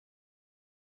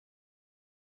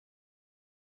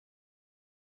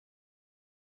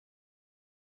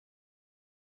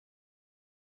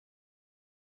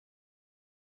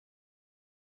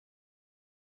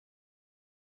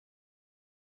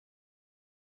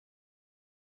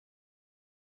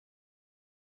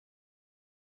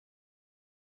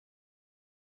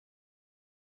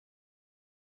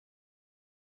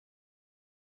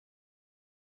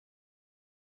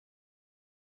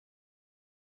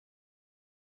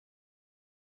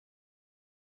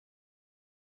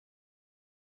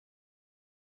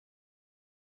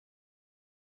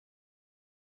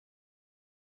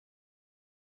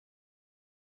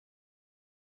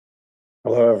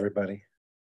Hello, everybody.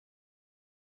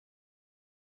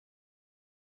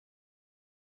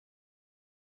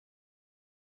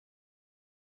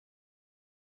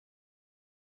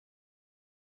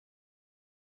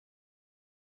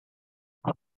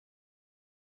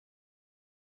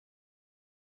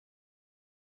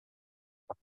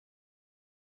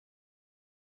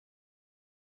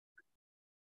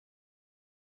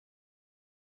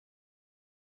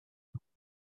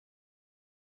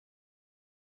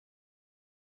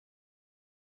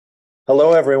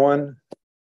 Hello, everyone.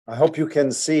 I hope you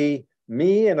can see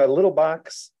me in a little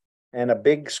box and a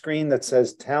big screen that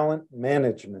says talent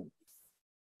management.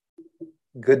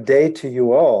 Good day to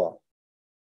you all.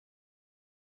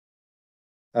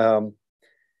 I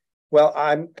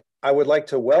would like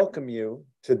to welcome you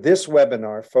to this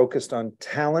webinar focused on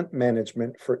talent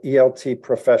management for ELT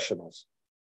professionals.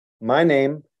 My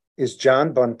name is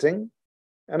John Bunting,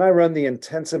 and I run the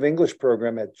intensive English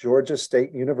program at Georgia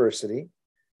State University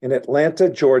in Atlanta,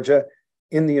 Georgia,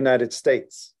 in the United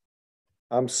States.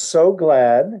 I'm so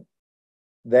glad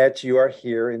that you are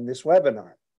here in this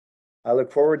webinar. I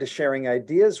look forward to sharing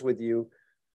ideas with you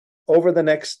over the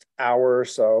next hour or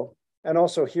so, and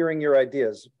also hearing your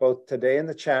ideas, both today in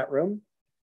the chat room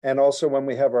and also when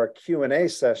we have our Q&A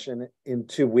session in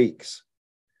 2 weeks.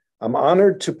 I'm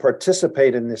honored to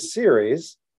participate in this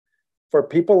series for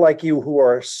people like you who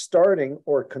are starting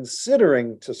or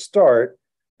considering to start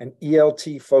an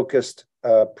ELT-focused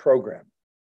program.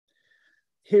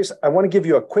 I want to give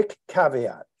you a quick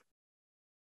caveat.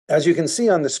 As you can see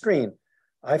on the screen,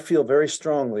 I feel very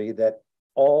strongly that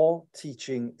all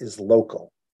teaching is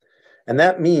local. And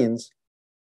that means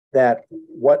that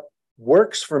what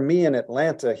works for me in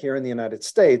Atlanta here in the United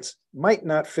States might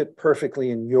not fit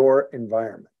perfectly in your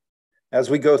environment.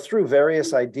 As we go through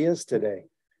various ideas today,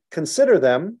 consider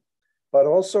them, but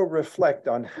also reflect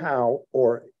on how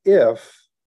or if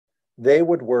they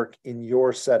would work in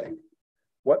your setting.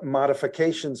 What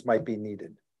modifications might be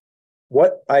needed?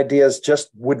 What ideas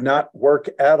just would not work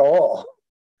at all?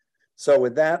 So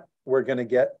with that, we're going to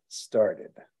get started.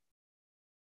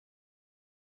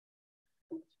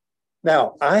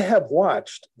 Now, I have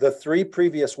watched the 3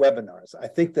 previous webinars. I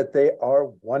think that they are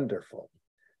wonderful.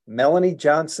 Melanie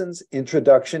Johnson's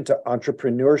Introduction to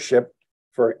Entrepreneurship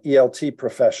for ELT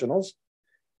Professionals,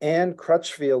 Ann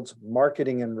Crutchfield's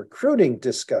Marketing and Recruiting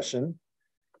discussion,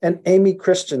 and Amy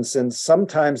Christensen's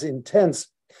sometimes intense,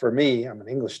 for me, I'm an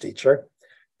English teacher,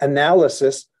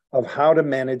 analysis of how to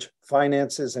manage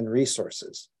finances and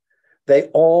resources. They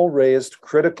all raised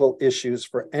critical issues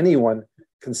for anyone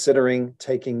considering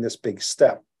taking this big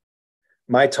step.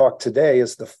 My talk today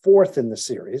is the 4th in the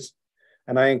series,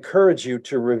 and I encourage you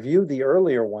to review the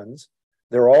earlier ones.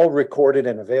 They're all recorded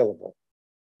and available.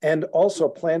 And also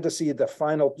plan to see the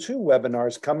final 2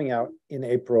 webinars coming out in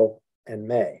April and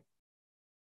May.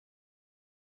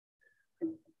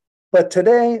 But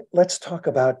today, let's talk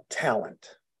about talent.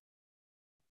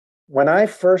 When I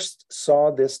first saw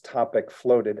this topic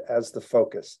floated as the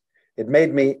focus, it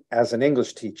made me, as an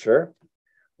English teacher,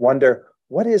 wonder,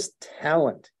 what is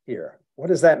talent here? What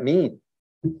does that mean?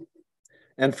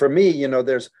 And for me,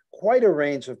 there's quite a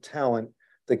range of talent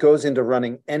that goes into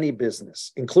running any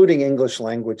business, including English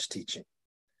language teaching.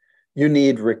 You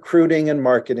need recruiting and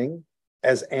marketing,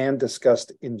 as Anne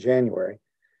discussed in January,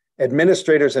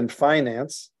 administrators and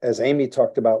finance, as Amy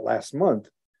talked about last month.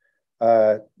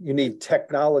 You need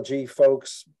technology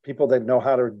folks, people that know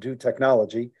how to do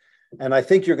technology. And I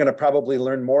think you're going to probably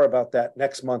learn more about that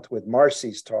next month with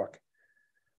Marcy's talk.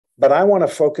 But I want to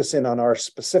focus in on our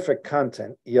specific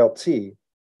content, ELT,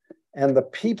 and the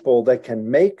people that can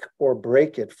make or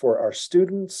break it for our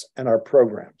students and our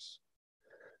programs.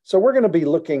 So we're going to be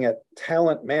looking at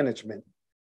talent management,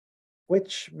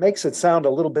 which makes it sound a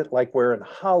little bit like we're in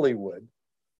Hollywood.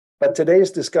 But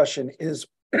today's discussion is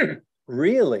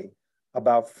really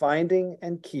about finding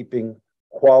and keeping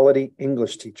quality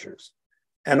English teachers,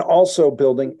 and also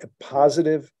building a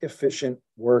positive, efficient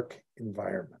work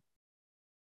environment.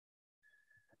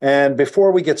 And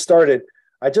before we get started,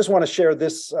 I just want to share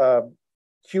this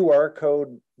QR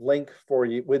code link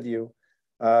with you.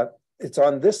 It's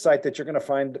on this site that you're going to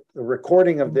find the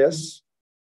recording of this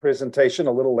presentation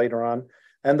a little later on,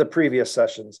 and the previous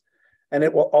sessions. And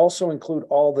it will also include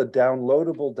all the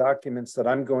downloadable documents that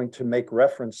I'm going to make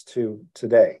reference to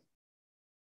today.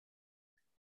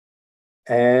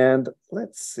 And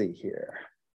let's see here.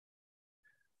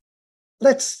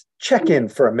 Let's check in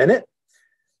for a minute.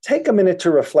 Take a minute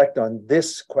to reflect on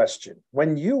this question.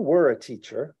 When you were a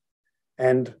teacher,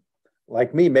 and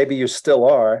like me, maybe you still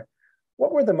are,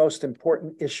 what were the most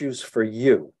important issues for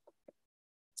you?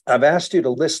 I've asked you to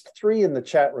list 3 in the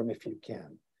chat room if you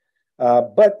can.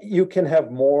 but you can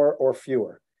have more or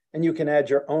fewer, and you can add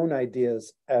your own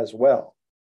ideas as well.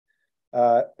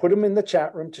 Put them in the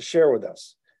chat room to share with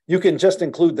us. You can just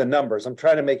include the numbers. I'm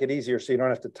trying to make it easier so you don't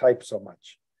have to type so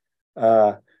much.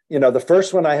 The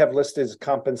first one I have listed is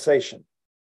compensation,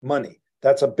 money.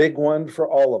 That's a big one for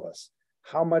all of us.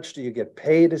 How much do you get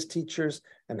paid as teachers,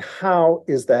 and how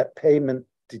is that payment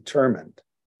determined?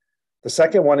 The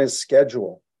second one is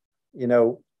schedule.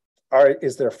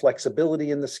 Is there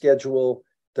flexibility in the schedule?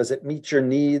 Does it meet your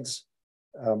needs?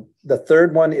 The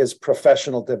third one is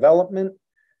professional development.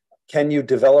 Can you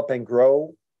develop and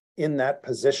grow in that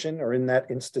position or in that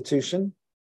institution?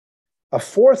 A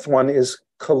fourth one is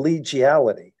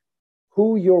collegiality,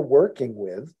 who you're working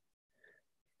with,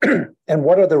 and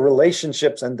what are the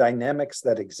relationships and dynamics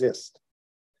that exist.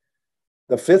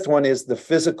 The fifth one is the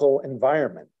physical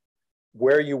environment,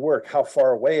 where you work, how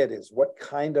far away it is, what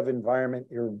kind of environment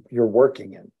you're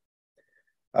working in.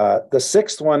 The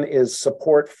sixth one is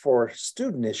support for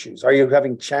student issues. Are you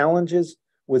having challenges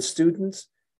with students,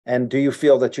 and do you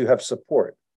feel that you have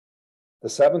support? The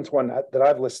seventh one that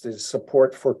I've listed is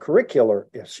support for curricular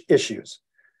issues.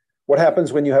 What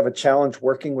happens when you have a challenge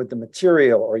working with the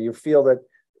material, or you feel that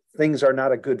things are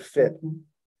not a good fit?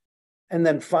 And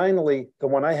then finally, the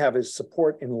one I have is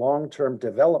support in long-term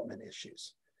development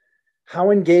issues.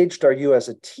 How engaged are you as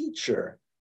a teacher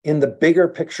in the bigger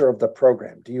picture of the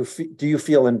program? Do you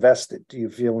feel invested? Do you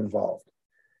feel involved?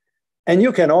 And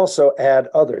you can also add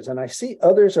others. And I see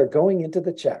others are going into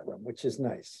the chat room, which is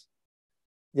nice.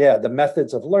 Yeah, the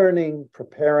methods of learning,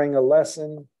 preparing a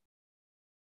lesson,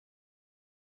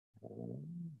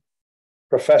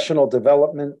 professional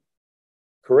development,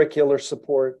 curricular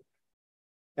support.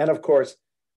 And of course,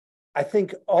 I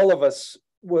think all of us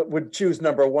would choose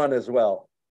number one as well.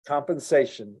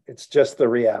 Compensation, it's just the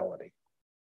reality.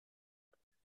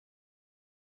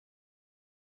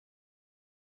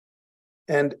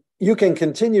 And you can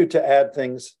continue to add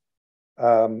things.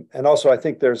 And also, I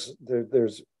think there's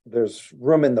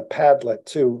room in the Padlet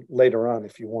too later on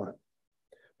if you want.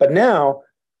 But now,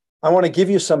 I want to give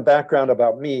you some background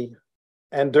about me.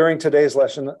 And during today's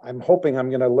lesson, I'm hoping I'm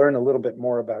going to learn a little bit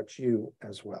more about you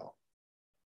as well.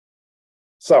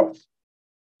 So,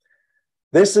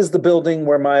 this is the building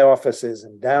where my office is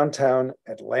in downtown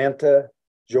Atlanta,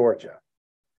 Georgia,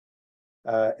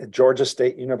 at Georgia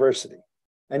State University.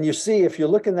 And you see, if you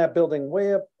look in that building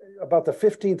way up about the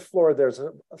 15th floor, there's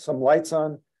some lights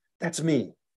on. That's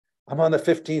me. I'm on the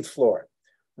 15th floor.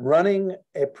 Running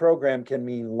a program can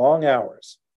mean long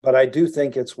hours, but I do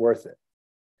think it's worth it.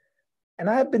 And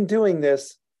I've been doing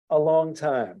this a long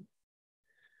time.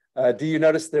 Do you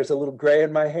notice there's a little gray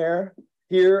in my hair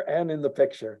here and in the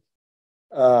picture?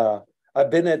 I've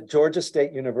been at Georgia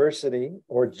State University,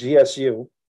 or GSU,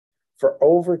 for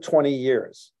over 20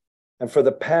 years. And for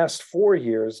the past 4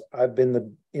 years, I've been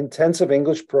the intensive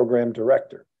English program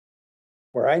director,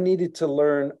 where I needed to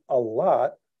learn a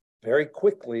lot very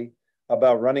quickly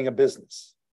about running a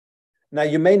business. Now,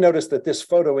 you may notice that this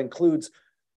photo includes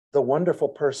the wonderful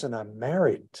person I'm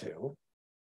married to.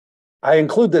 I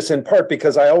include this in part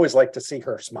because I always like to see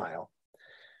her smile,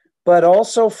 but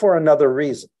also for another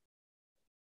reason.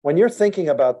 When you're thinking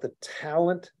about the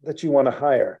talent that you want to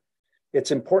hire, it's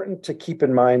important to keep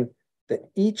in mind that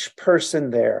each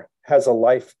person there has a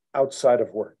life outside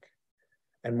of work.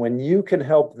 And when you can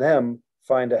help them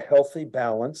find a healthy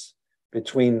balance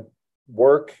between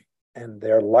work and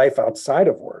their life outside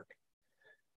of work,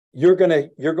 you're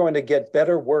going to get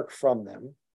better work from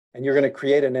them, and you're going to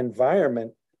create an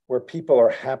environment where people are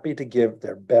happy to give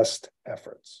their best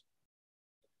efforts.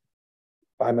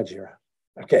 Bye, Majira.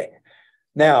 Okay.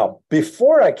 Now,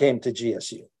 before I came to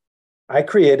GSU, I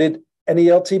created an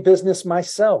ELT business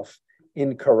myself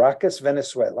in Caracas,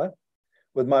 Venezuela,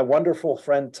 with my wonderful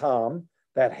friend Tom,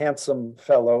 that handsome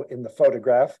fellow in the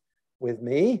photograph with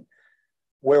me,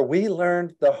 where we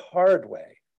learned the hard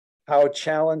way how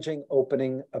challenging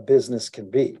opening a business can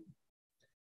be.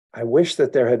 I wish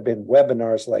that there had been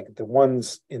webinars like the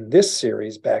ones in this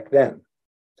series back then.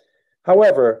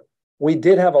 However, we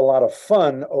did have a lot of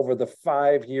fun over the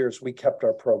 5 years we kept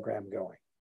our program going.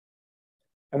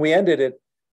 And we ended it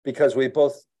because we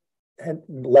both had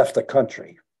left the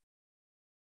country.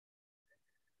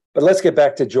 But let's get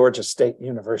back to Georgia State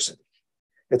University.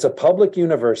 It's a public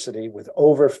university with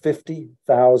over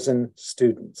 50,000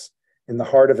 students in the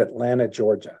heart of Atlanta,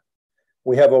 Georgia.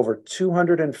 We have over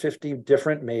 250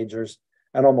 different majors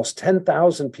and almost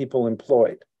 10,000 people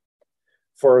employed.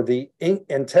 For the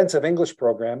Intensive English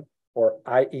Program, or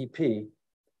IEP,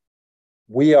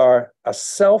 we are a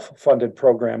self-funded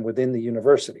program within the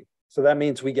university. So that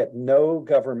means we get no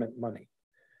government money.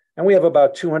 And we have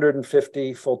about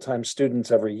 250 full-time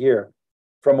students every year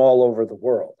from all over the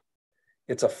world.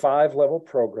 It's a 5-level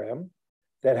program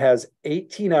that has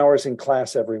 18 hours in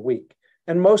class every week.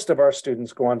 And most of our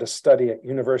students go on to study at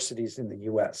universities in the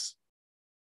US.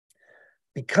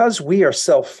 Because we are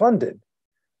self-funded,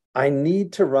 I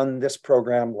need to run this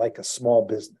program like a small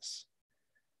business.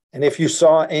 And if you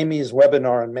saw Amy's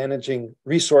webinar on managing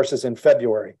resources in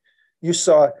February, you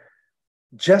saw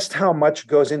just how much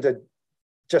goes into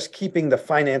just keeping the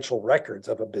financial records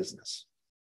of a business.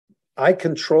 I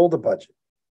control the budget.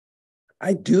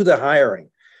 I do the hiring,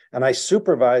 and I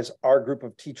supervise our group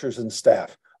of teachers and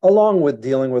staff, along with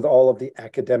dealing with all of the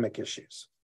academic issues.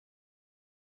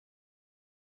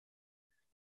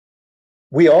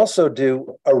 We also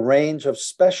do a range of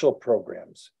special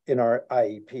programs in our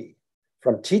IEP.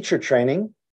 From teacher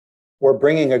training, we're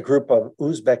bringing a group of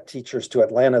Uzbek teachers to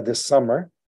Atlanta this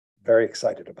summer. Very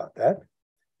excited about that.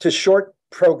 To short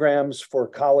programs for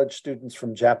college students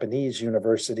from Japanese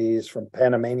universities, from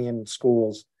Panamanian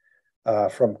schools,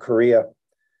 from Korea.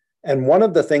 And one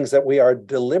of the things that we are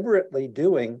deliberately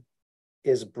doing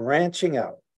is branching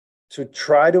out to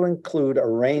try to include a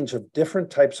range of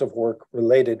different types of work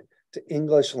related to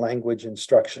English language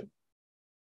instruction.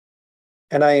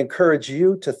 And I encourage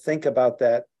you to think about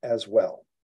that as well.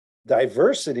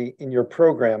 Diversity in your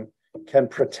program can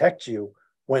protect you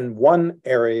when one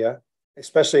area,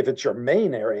 especially if it's your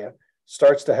main area,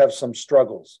 starts to have some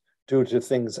struggles due to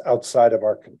things outside of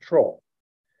our control.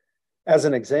 As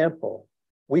an example,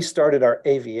 we started our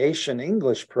aviation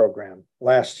English program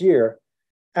last year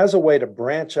as a way to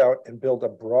branch out and build a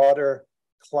broader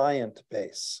client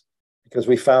base, because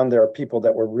we found there are people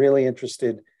that were really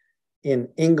interested in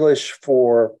English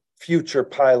for future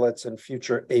pilots and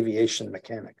future aviation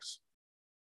mechanics.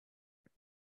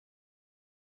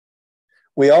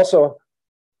 We also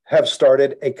have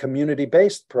started a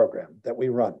community-based program that we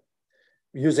run,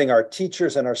 using our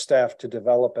teachers and our staff to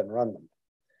develop and run them.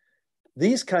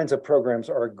 These kinds of programs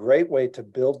are a great way to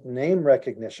build name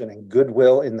recognition and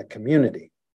goodwill in the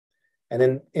community.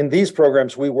 And in these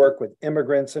programs, we work with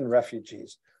immigrants and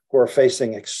refugees who are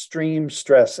facing extreme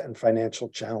stress and financial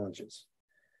challenges.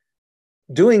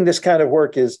 Doing this kind of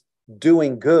work is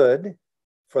doing good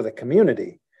for the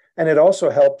community, and it also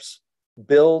helps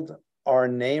build our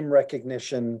name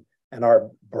recognition and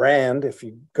our brand, if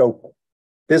you go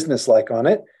business-like on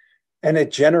it, and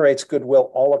it generates goodwill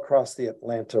all across the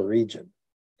Atlanta region.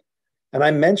 And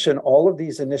I mention all of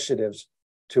these initiatives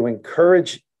to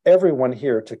encourage everyone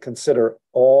here to consider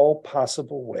all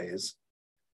possible ways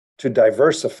to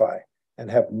diversify and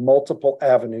have multiple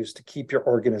avenues to keep your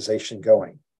organization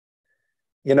going.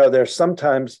 You know, there's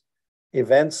sometimes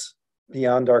events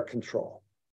beyond our control.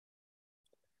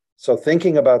 So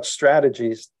thinking about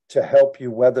strategies to help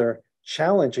you weather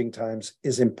challenging times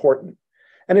is important.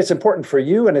 And it's important for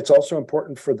you, and it's also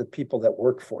important for the people that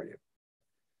work for you.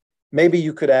 Maybe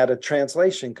you could add a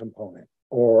translation component,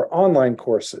 or online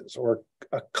courses, or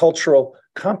a cultural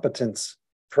competence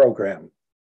program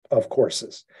of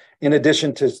courses, in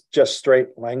addition to just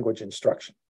straight language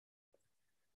instruction.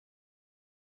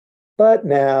 But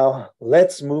now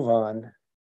let's move on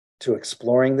to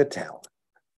exploring the talent.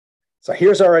 So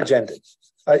here's our agenda.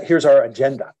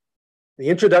 The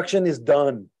introduction is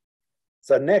done.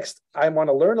 So next, I want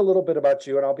to learn a little bit about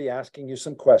you, and I'll be asking you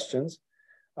some questions.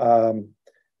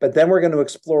 But then we're going to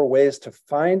explore ways to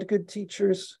find good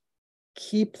teachers,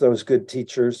 keep those good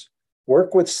teachers,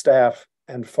 work with staff,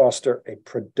 and foster a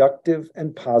productive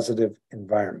and positive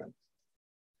environment.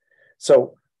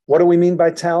 So what do we mean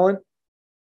by talent?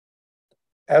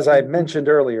 As I mentioned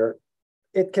earlier,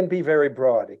 it can be very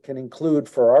broad. It can include,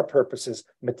 for our purposes,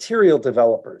 material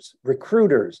developers,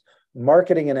 recruiters,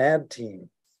 marketing and ad team,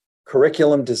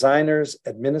 curriculum designers,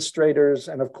 administrators,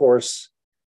 and of course,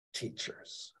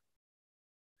 teachers.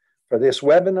 For this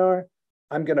webinar,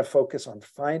 I'm going to focus on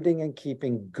finding and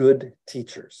keeping good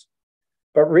teachers.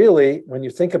 But really, when you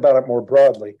think about it more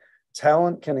broadly,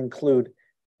 talent can include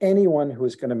anyone who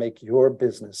is going to make your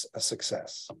business a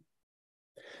success.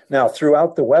 Now,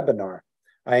 throughout the webinar,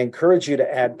 I encourage you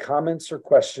to add comments or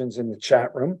questions in the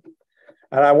chat room.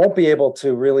 And I won't be able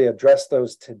to really address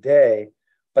those today,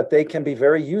 but they can be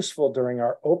very useful during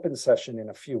our open session in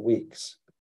a few weeks.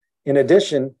 In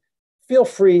addition, feel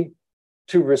free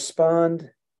to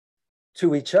respond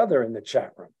to each other in the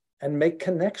chat room and make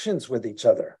connections with each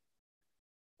other.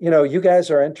 You know, you guys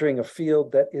are entering a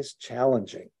field that is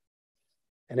challenging,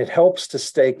 and it helps to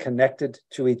stay connected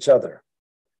to each other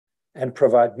and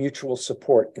provide mutual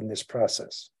support in this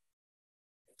process.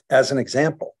 As an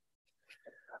example,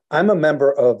 I'm a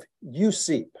member of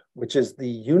USEEP, which is the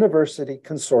University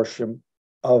Consortium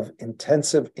of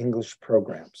intensive English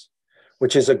programs,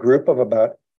 which is a group of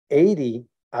about 80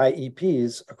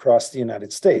 IEPs across the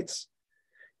United States.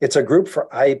 It's a group for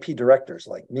IEP directors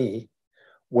like me,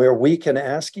 where we can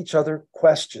ask each other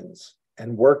questions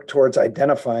and work towards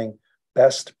identifying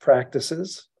best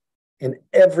practices in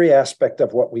every aspect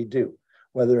of what we do,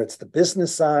 whether it's the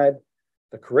business side,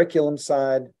 the curriculum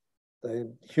side,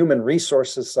 the human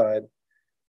resources side.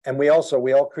 And we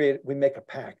make a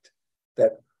pact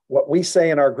that what we say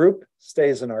in our group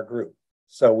stays in our group,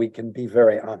 so we can be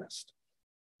very honest.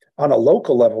 On a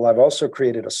local level, I've also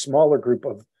created a smaller group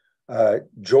of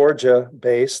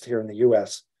Georgia-based, here in the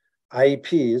US,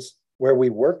 IEPs, where we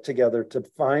work together to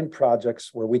find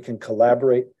projects where we can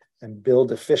collaborate and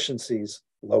build efficiencies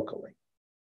locally.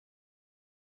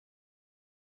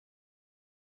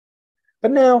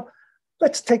 But now,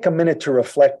 let's take a minute to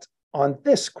reflect on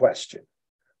this question.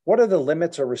 What are the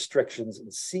limits or restrictions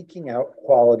in seeking out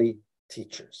quality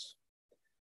teachers?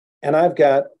 And I've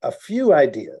got a few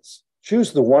ideas.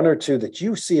 Choose the one or two that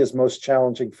you see as most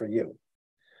challenging for you.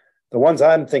 The ones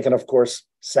I'm thinking, of course,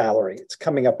 salary. It's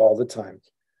coming up all the time.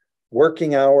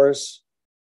 Working hours,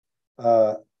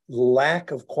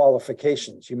 lack of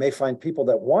qualifications. You may find people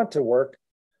that want to work,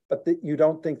 but that you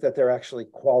don't think that they're actually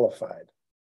qualified.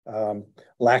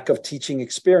 Lack of teaching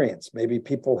experience. Maybe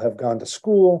people have gone to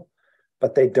school,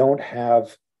 but they don't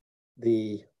have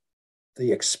the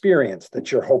experience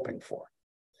that you're hoping for.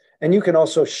 And you can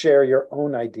also share your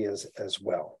own ideas as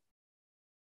well.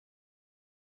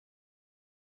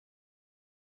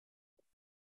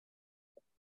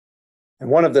 And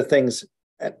one of the things,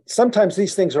 sometimes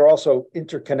these things are also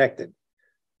interconnected,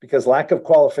 because lack of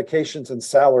qualifications and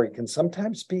salary can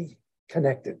sometimes be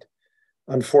connected,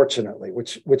 unfortunately,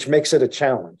 which makes it a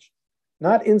challenge.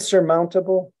 Not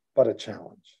insurmountable, but a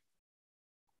challenge.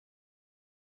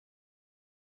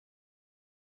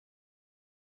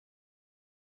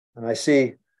 And I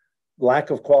see lack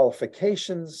of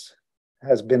qualifications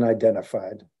has been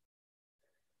identified.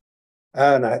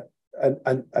 And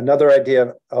another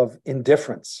idea of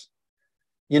indifference.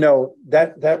 You know,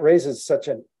 that raises such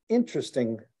an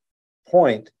interesting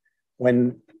point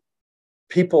when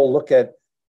people look at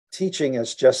teaching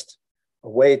as just a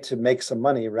way to make some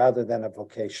money rather than a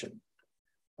vocation.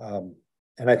 And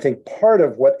I think part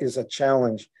of what is a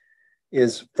challenge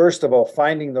is, first of all,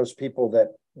 finding those people that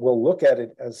will look at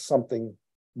it as something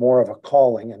more of a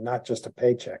calling and not just a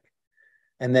paycheck,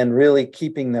 and then really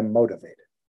keeping them motivated.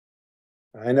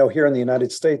 I know here in the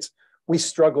United States, we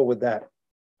struggle with that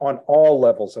on all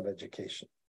levels of education.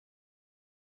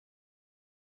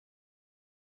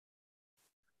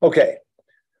 Okay,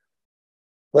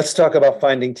 let's talk about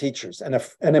finding teachers. And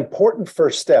an important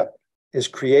first step is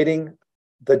creating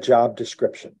the job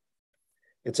description.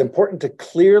 It's important to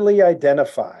clearly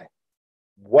identify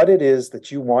what it is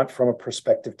that you want from a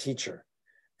prospective teacher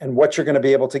and what you're going to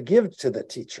be able to give to the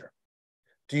teacher.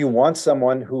 Do you want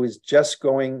someone who is just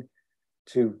going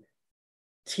to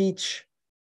teach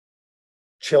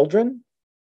children?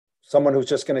 Someone who's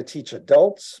just going to teach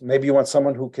adults? Maybe you want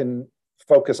someone who can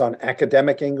focus on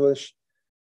academic English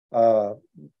or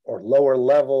lower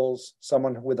levels,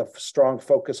 someone with a strong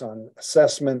focus on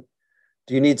assessment.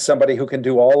 Do you need somebody who can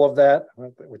do all of that?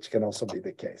 Which can also be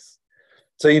the case.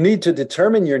 So you need to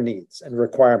determine your needs and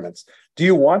requirements. Do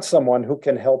you want someone who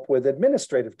can help with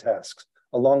administrative tasks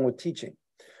along with teaching?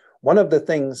 One of the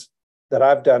things that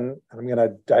I've done, and I'm going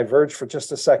to diverge for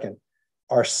just a second,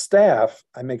 our staff,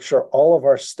 I make sure all of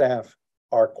our staff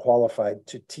are qualified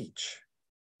to teach.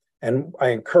 And I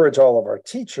encourage all of our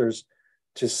teachers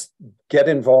to get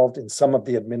involved in some of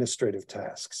the administrative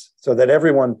tasks so that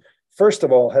everyone, first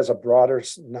of all, has a broader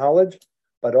knowledge,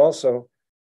 but also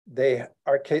they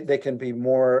can be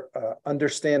more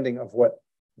understanding of what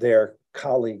their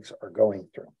colleagues are going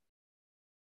through.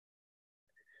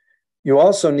 You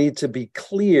also need to be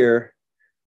clear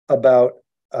about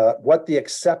what the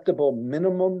acceptable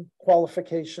minimum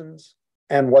qualifications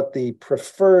and what the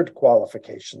preferred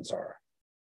qualifications are.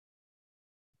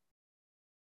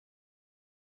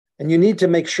 And you need to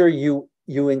make sure you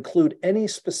include any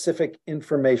specific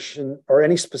information or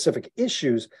any specific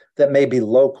issues that may be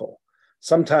local.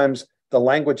 Sometimes the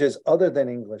languages other than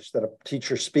English that a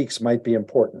teacher speaks might be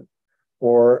important,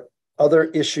 or other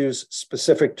issues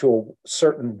specific to a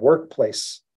certain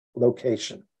workplace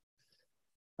location.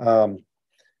 And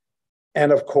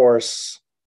of course,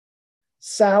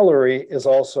 salary is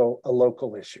also a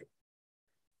local issue.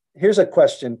 Here's a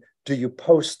question: do you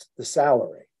post the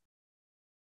salary?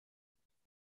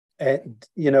 And,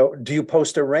 do you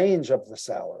post a range of the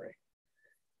salary?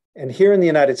 And here in the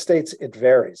United States, it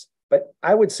varies. but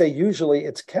I would say usually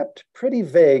it's kept pretty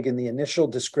vague in the initial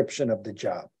description of the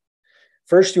job.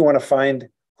 First, you want to find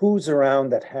who's around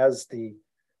that has the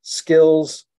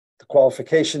skills, the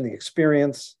qualification, the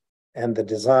experience, and the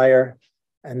desire.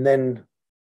 And then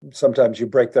sometimes you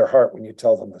break their heart when you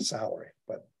tell them the salary,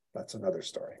 but that's another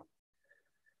story.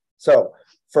 So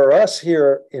for us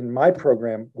here in my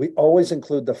program, we always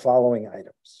include the following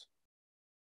items.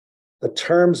 The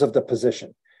terms of the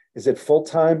position. Is it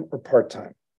full-time or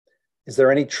part-time? Is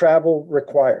there any travel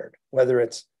required, whether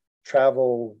it's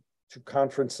travel to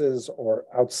conferences or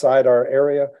outside our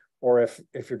area, or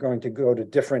if you're going to go to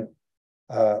different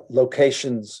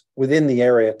locations within the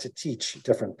area to teach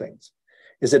different things?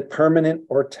 Is it permanent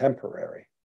or temporary?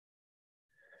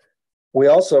 We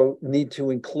also need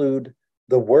to include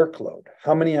the workload.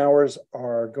 How many hours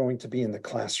are going to be in the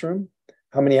classroom?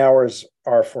 How many hours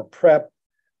are for prep?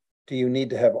 Do you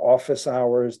need to have office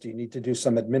hours? Do you need to do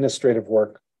some administrative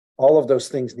work? All of those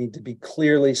things need to be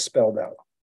clearly spelled out.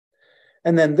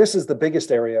 And then this is the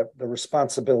biggest area, the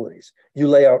responsibilities. You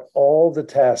lay out all the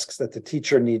tasks that the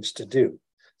teacher needs to do.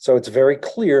 So it's very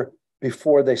clear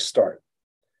before they start.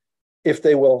 If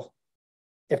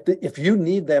you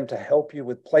need them to help you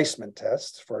with placement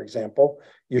tests, for example,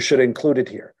 you should include it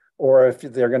here. Or if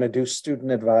they're going to do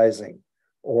student advising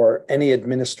or any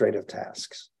administrative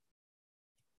tasks.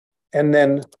 And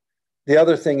then the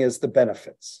other thing is the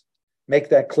benefits. Make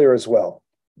that clear as well.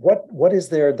 What is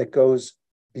there that goes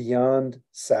beyond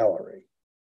salary?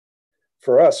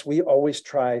 For us, we always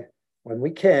try, when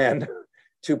we can,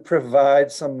 to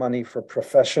provide some money for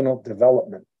professional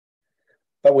development.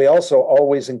 But we also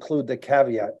always include the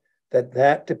caveat that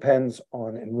that depends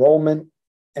on enrollment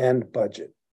and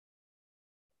budget.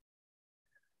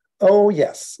 Oh,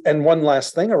 yes. And one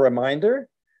last thing, a reminder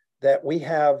that we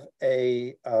have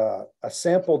a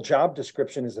sample job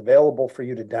description is available for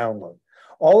you to download.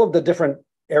 All of the different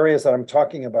areas that I'm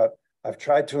talking about, I've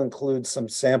tried to include some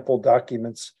sample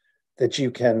documents that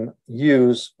you can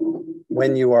use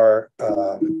when you are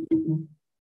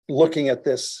looking at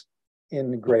this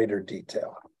in greater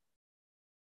detail.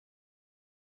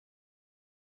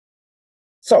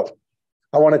 So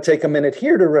I want to take a minute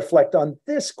here to reflect on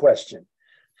this question.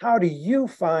 How do you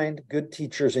find good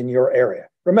teachers in your area?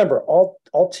 Remember,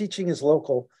 all teaching is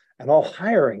local and all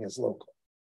hiring is local.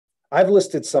 I've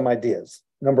listed some ideas.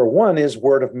 Number one is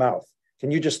word of mouth.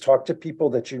 Can you just talk to people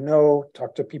that you know,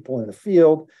 talk to people in the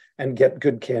field and get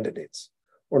good candidates?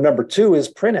 Or number two is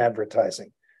print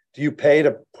advertising. Do you pay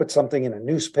to put something in a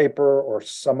newspaper or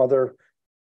some other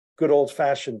good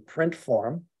old-fashioned print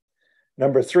form?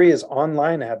 Number three is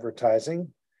online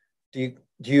advertising. Do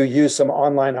you use some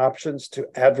online options to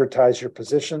advertise your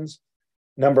positions?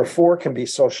 Number four can be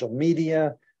social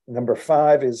media. Number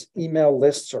five is email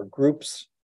lists or groups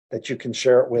that you can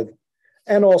share it with.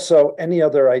 And also any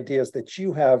other ideas that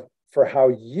you have for how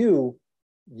you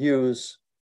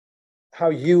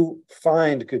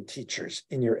find good teachers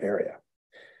in your area.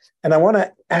 And I want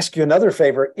to ask you another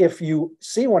favor. If you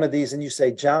see one of these and you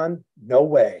say, John, no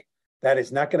way, that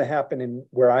is not going to happen in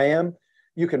where I am,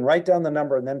 you can write down the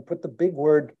number and then put the big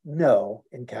word no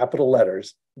in capital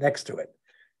letters next to it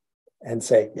and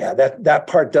say, yeah, that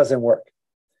part doesn't work.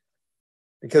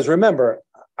 Because remember,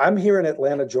 I'm here in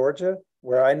Atlanta, Georgia,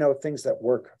 where I know things that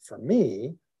work for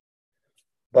me,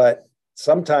 but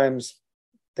sometimes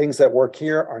things that work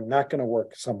here are not going to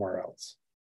work somewhere else.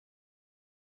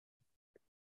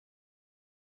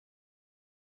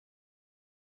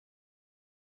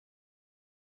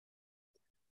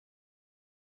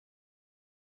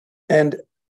 And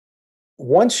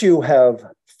once you have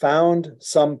found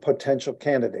some potential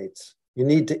candidates, you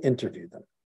need to interview them.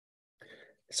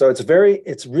 So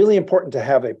it's really important to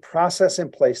have a process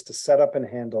in place to set up and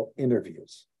handle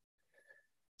interviews.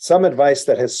 Some advice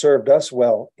that has served us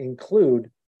well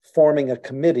include forming a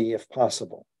committee if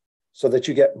possible, so that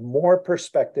you get more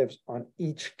perspectives on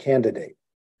each candidate.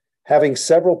 Having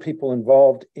several people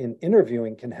involved in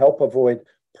interviewing can help avoid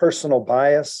personal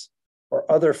bias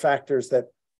or other factors that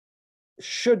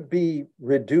should be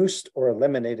reduced or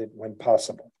eliminated when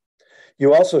possible.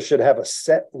 You also should have a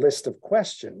set list of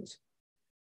questions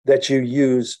that you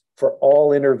use for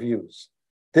all interviews.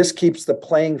 This keeps the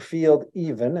playing field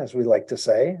even, as we like to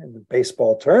say in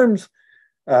baseball terms,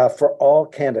 for all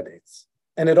candidates.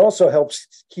 And it also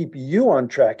helps keep you on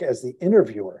track as the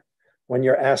interviewer when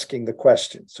you're asking the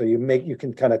questions. So you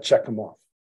can kind of check them off.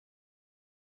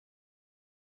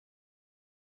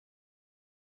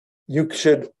 You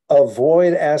should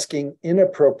avoid asking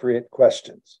inappropriate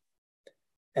questions.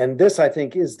 And this, I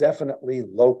think, is definitely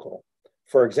local.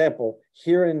 For example,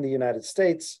 here in the United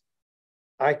States,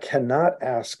 I cannot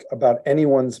ask about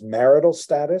anyone's marital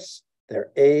status,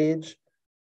 their age,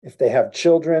 if they have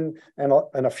children, and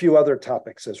a few other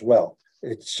topics as well.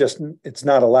 It's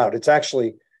not allowed. It's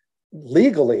actually,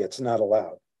 legally, it's not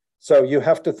allowed. So you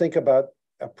have to think about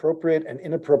appropriate and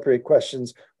inappropriate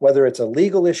questions, whether it's a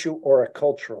legal issue or a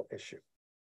cultural issue.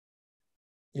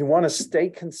 You want to stay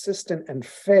consistent and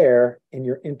fair in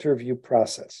your interview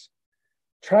process.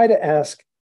 Try to ask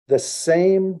the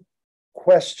same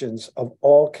questions of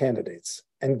all candidates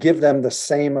and give them the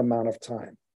same amount of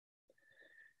time.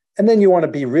 And then you want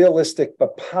to be realistic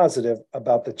but positive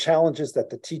about the challenges that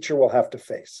the teacher will have to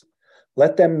face.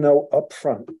 Let them know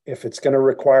upfront if it's going to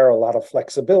require a lot of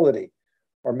flexibility,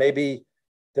 or maybe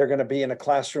they're going to be in a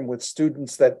classroom with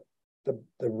students that the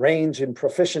range in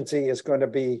proficiency is going to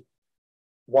be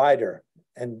wider.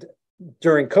 And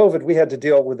during COVID, we had to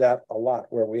deal with that a lot,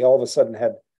 where we all of a sudden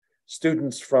had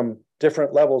students from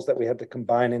different levels that we had to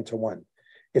combine into one.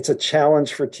 It's a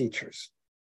challenge for teachers.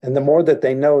 And the more that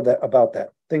they know that about that,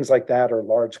 things like that or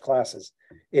large classes,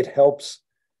 it helps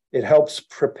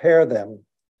prepare them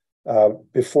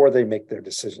before they make their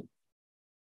decision.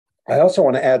 I also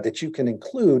want to add that you can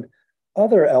include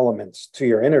other elements to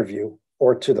your interview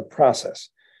or to the process.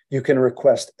 You can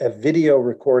request a video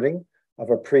recording of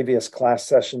a previous class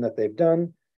session that they've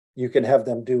done. You can have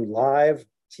them do live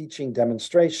teaching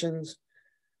demonstrations.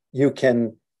 You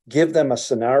can give them a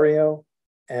scenario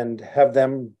and have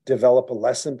them develop a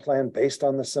lesson plan based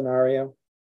on the scenario.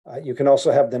 You can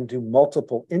also have them do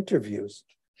multiple interviews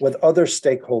with other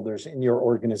stakeholders in your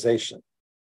organization.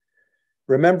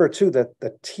 Remember too that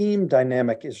the team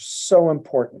dynamic is so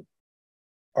important.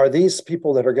 Are these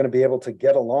people that are going to be able to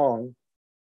get along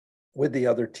with the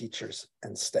other teachers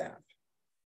and staff?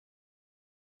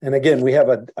 And again, we have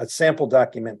a sample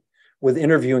document with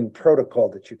interviewing protocol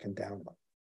that you can download.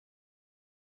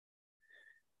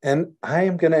 And I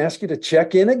am going to ask you to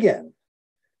check in again.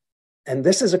 And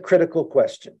this is a critical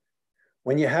question.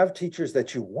 When you have teachers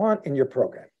that you want in your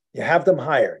program, you have them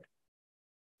hired,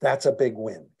 that's a big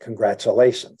win.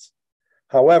 Congratulations.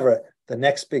 However, the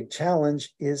next big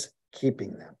challenge is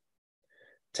keeping them.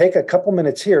 Take a couple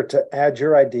minutes here to add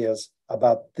your ideas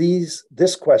about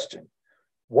this question.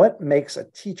 What makes a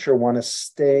teacher want to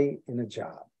stay in a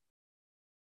job?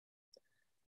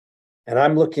 And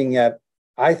I'm looking at,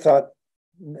 I thought,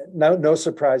 no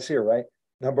surprise here, right?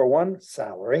 Number one,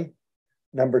 salary.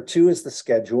 Number two is the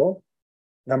schedule.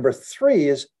 Number three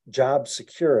is job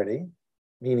security,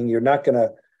 meaning you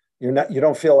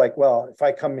don't feel like, well, if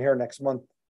I come here next month,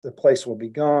 the place will be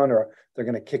gone or they're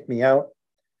going to kick me out.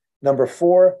 Number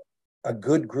four, a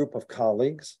good group of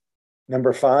colleagues.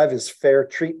 Number five is fair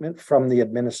treatment from the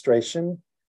administration.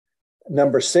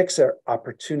 Number six are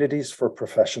opportunities for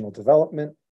professional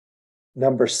development.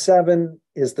 Number seven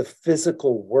is the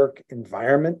physical work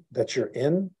environment that you're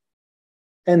in.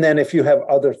 And then if you have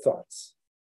other thoughts.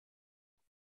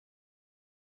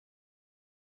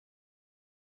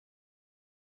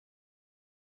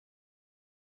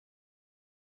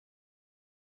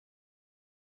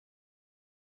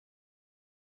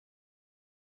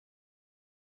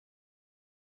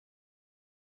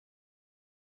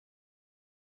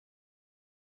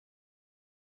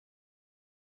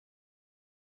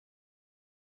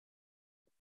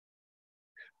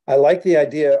 I like the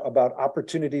idea about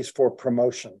opportunities for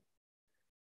promotion,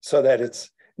 so that it's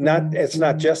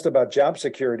not just about job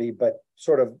security, but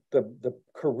sort of the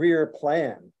career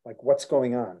plan, like what's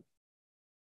going on.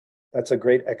 That's a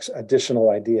great additional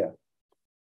idea.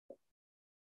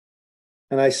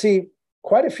 And I see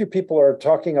quite a few people are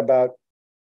talking about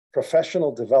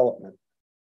professional development.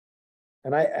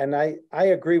 And I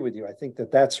agree with you. I think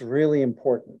that that's really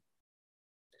important.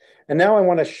 And now I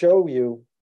want to show you,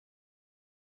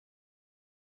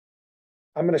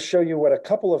 I'm going to show you what a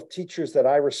couple of teachers that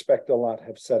I respect a lot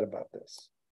have said about this.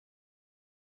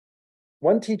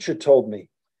 One teacher told me,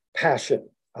 passion,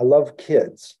 I love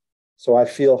kids, so I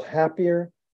feel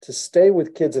happier to stay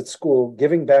with kids at school,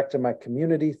 giving back to my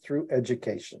community through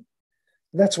education.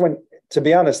 And that's when, to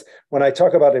be honest, when I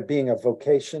talk about it being a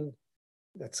vocation,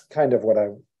 that's kind of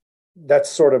that's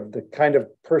sort of the kind of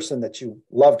person that you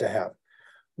love to have.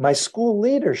 My school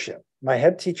leadership, my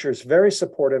head teacher is very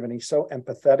supportive and he's so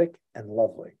empathetic and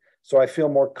lovely. So I feel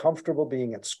more comfortable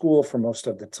being at school for most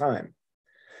of the time.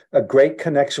 A great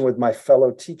connection with my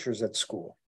fellow teachers at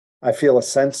school. I feel a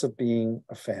sense of being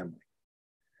a family.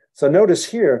 So notice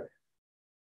here,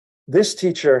 this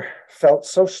teacher felt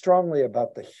so strongly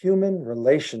about the human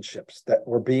relationships that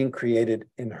were being created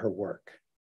in her work.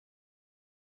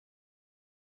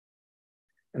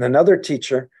 And another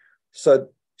teacher,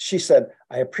 she said,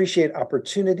 I appreciate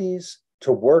opportunities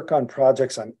to work on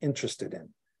projects I'm interested in.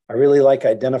 I really like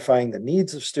identifying the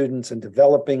needs of students and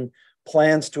developing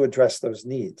plans to address those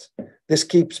needs. This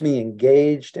keeps me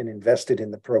engaged and invested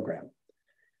in the program.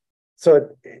 So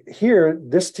here,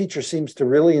 this teacher seems to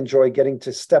really enjoy getting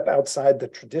to step outside the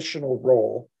traditional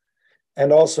role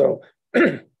and also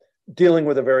dealing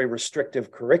with a very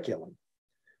restrictive curriculum.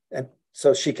 And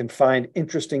so she can find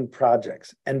interesting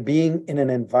projects and being in an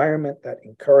environment that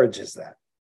encourages that.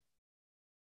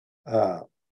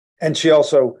 And she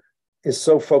also is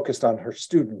so focused on her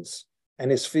students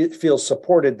and feels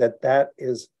supported that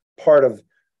is part of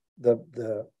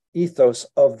the ethos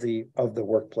of the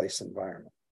workplace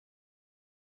environment.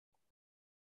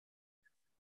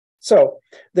 So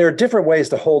there are different ways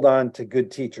to hold on to good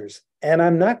teachers. And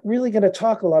I'm not really going to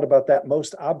talk a lot about that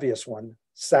most obvious one,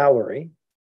 salary,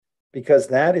 because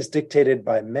that is dictated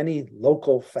by many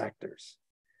local factors.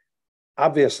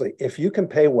 Obviously, if you can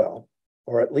pay well,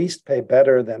 or at least pay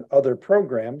better than other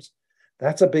programs,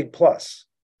 that's a big plus.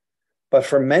 But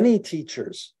for many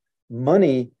teachers,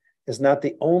 money is not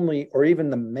the only or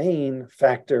even the main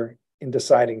factor in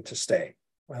deciding to stay.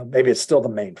 Well, maybe it's still the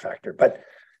main factor, but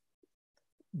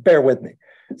bear with me.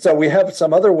 So we have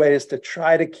some other ways to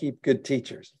try to keep good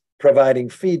teachers: providing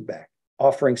feedback,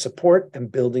 offering support,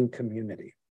 and building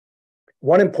community.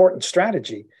 One important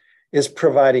strategy is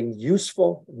providing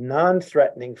useful,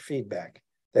 non-threatening feedback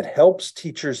that helps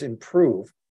teachers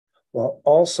improve while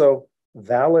also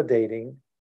validating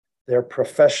their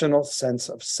professional sense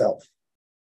of self.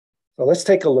 So let's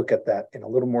take a look at that in a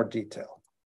little more detail.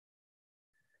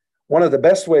 One of the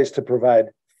best ways to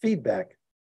provide feedback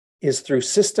is through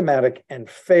systematic and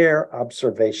fair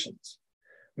observations.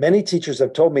 Many teachers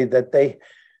have told me that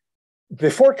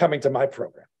before coming to my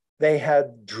program, they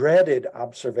had dreaded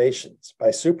observations by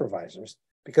supervisors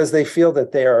because they feel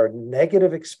that they are a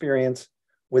negative experience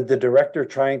with the director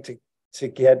trying to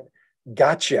get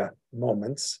gotcha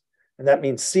moments. And that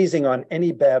means seizing on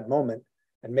any bad moment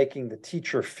and making the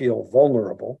teacher feel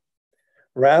vulnerable,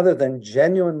 rather than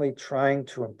genuinely trying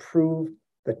to improve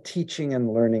the teaching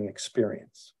and learning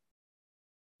experience.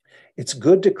 It's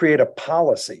good to create a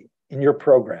policy in your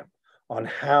program on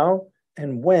how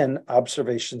and when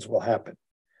observations will happen.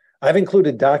 I've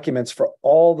included documents for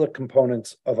all the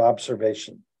components of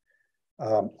observation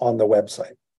on the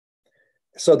website.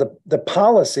 So the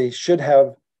policy should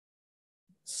have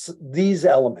these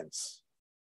elements.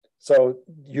 So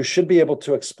you should be able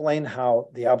to explain how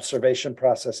the observation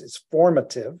process is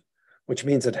formative, which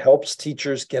means it helps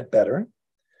teachers get better,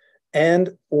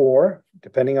 and or,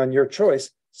 depending on your choice,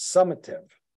 summative,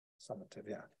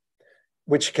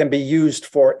 which can be used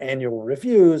for annual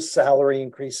reviews, salary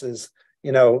increases,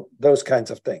 those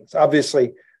kinds of things.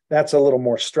 Obviously, that's a little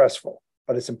more stressful,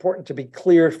 but it's important to be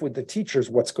clear with the teachers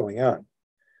what's going on.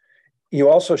 You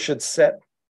also should set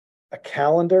a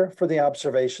calendar for the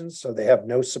observations so they have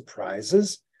no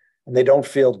surprises and they don't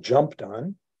feel jumped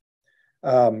on.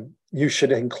 You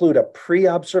should include a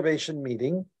pre-observation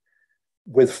meeting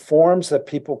with forms that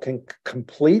people can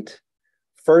complete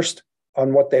first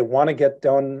on what they want to get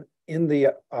done in the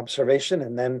observation,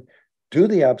 and then do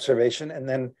the observation, and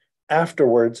then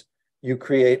afterwards you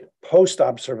create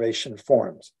post-observation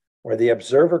forms where the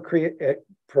observer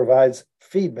provides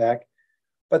feedback,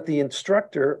 but the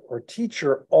instructor or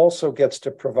teacher also gets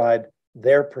to provide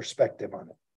their perspective on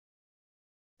it.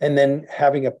 And then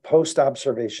having a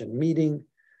post-observation meeting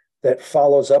that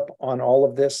follows up on all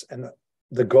of this. And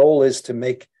the goal is to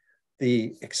make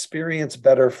the experience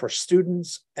better for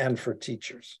students and for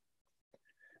teachers.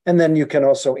 And then you can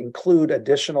also include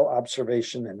additional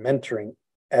observation and mentoring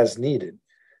as needed,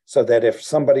 so that if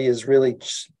somebody is really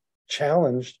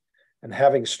challenged and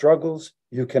having struggles,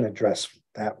 you can address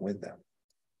that with them.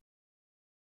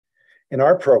 In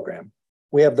our program,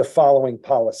 we have the following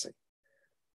policy.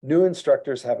 New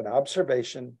instructors have an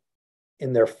observation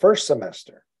in their first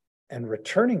semester, and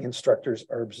returning instructors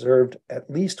are observed at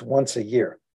least once a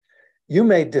year. You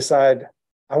may decide,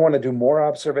 I want to do more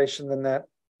observation than that.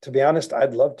 To be honest,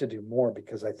 I'd love to do more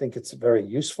because I think it's very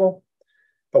useful,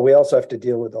 but we also have to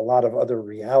deal with a lot of other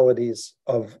realities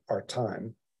of our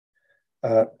time.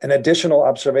 And additional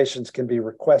observations can be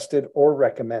requested or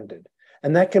recommended.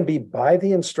 And that can be by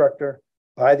the instructor,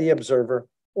 by the observer,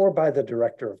 or by the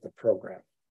director of the program.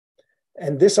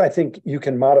 And this, I think, you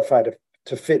can modify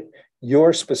to fit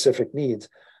your specific needs.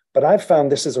 But I've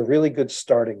found this is a really good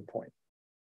starting point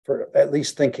for at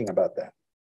least thinking about that.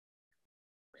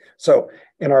 So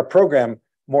in our program,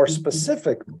 more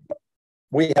specific,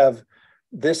 we have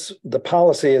the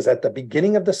policy is at the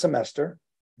beginning of the semester,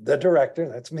 the director,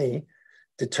 that's me,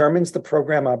 determines the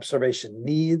program observation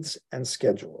needs and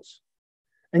schedules.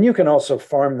 And you can also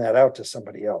farm that out to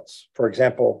somebody else. For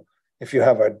example, if you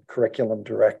have a curriculum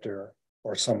director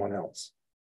or someone else.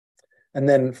 And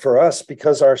then for us,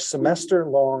 because our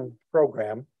semester-long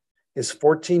program is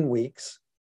 14 weeks,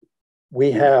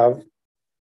 we have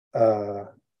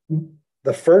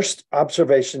the first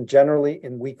observation generally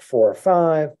in week 4 or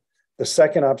 5, the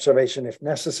second observation, if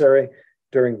necessary,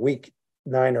 during week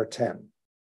 9 or 10.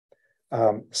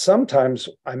 Sometimes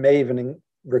I may even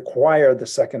require the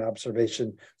second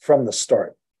observation from the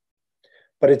start.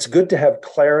 But it's good to have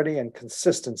clarity and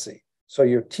consistency so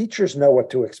your teachers know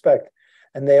what to expect.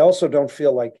 And they also don't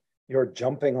feel like you're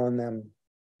jumping on them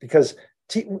because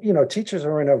teachers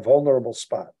are in a vulnerable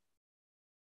spot.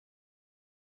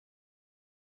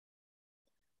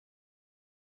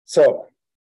 So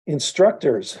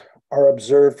instructors are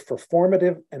observed for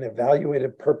formative and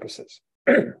evaluative purposes.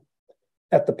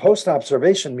 At the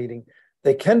post-observation meeting,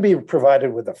 they can be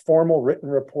provided with a formal written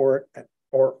report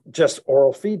or just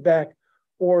oral feedback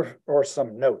or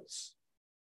some notes.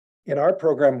 In our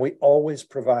program, we always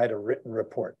provide a written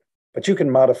report, but you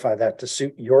can modify that to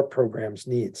suit your program's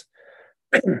needs.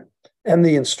 And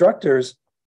the instructors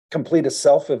complete a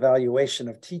self-evaluation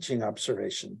of teaching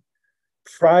observation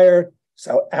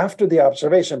so after the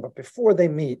observation, but before they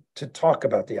meet to talk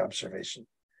about the observation.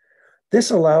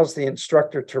 This allows the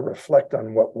instructor to reflect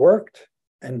on what worked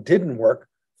and didn't work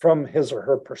from his or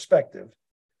her perspective,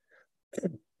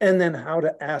 and then how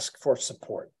to ask for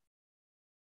support.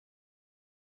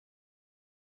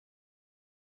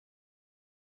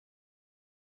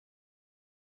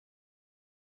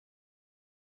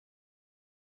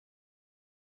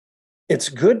 It's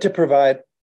good to provide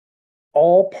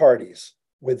all parties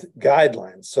with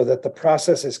guidelines so that the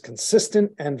process is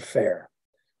consistent and fair.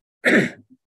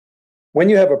 When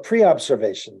you have a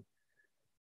pre-observation,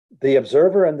 the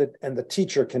observer and the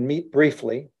teacher can meet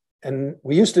briefly, and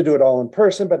we used to do it all in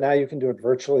person, but now you can do it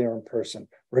virtually or in person,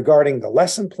 regarding the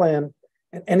lesson plan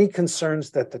and any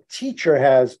concerns that the teacher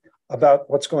has about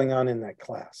what's going on in that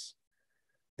class.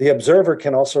 The observer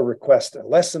can also request a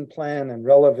lesson plan and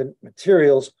relevant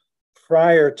materials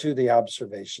prior to the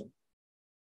observation.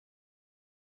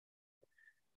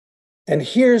 And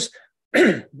here's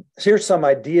some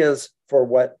ideas for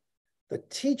what the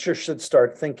teacher should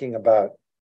start thinking about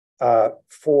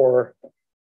before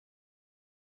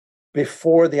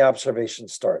the observation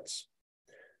starts.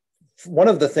 One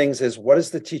of the things is, what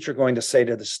is the teacher going to say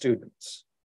to the students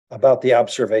about the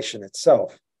observation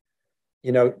itself?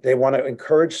 They want to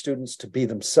encourage students to be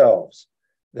themselves,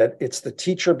 that it's the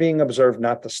teacher being observed,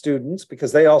 not the students,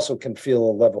 because they also can feel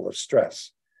a level of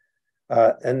stress.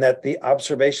 And that the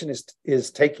observation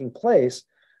is taking place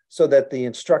so that the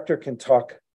instructor can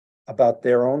talk about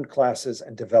their own classes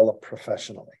and develop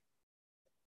professionally.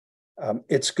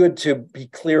 It's good to be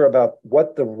clear about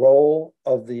what the role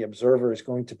of the observer is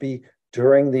going to be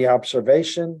during the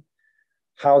observation,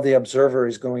 how the observer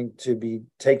is going to be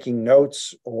taking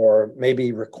notes or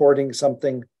maybe recording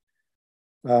something,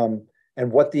 and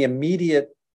what the immediate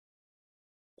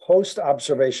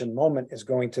post-observation moment is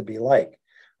going to be like.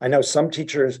 I know some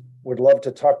teachers would love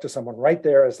to talk to someone right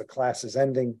there as the class is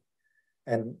ending.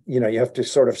 And you have to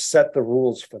sort of set the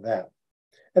rules for that.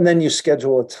 And then you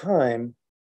schedule a time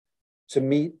to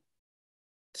meet,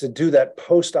 to do that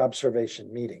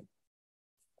post-observation meeting.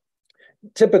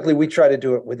 Typically, we try to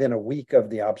do it within a week of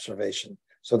the observation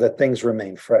so that things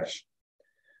remain fresh.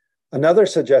 Another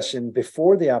suggestion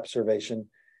before the observation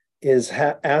is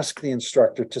ask the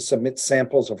instructor to submit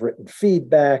samples of written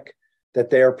feedback that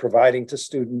they are providing to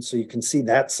students so you can see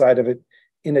that side of it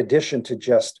in addition to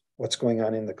just what's going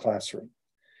on in the classroom.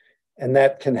 And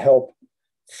that can help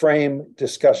frame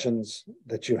discussions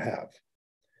that you have.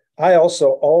 I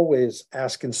also always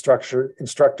ask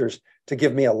instructors to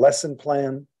give me a lesson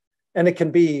plan, and it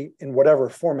can be in whatever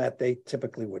format they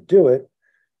typically would do it,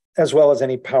 as well as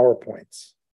any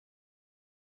PowerPoints.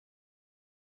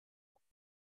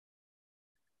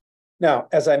 Now,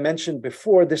 as I mentioned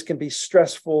before, this can be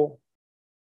stressful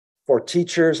for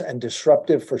teachers and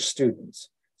disruptive for students.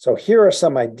 So here are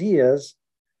some ideas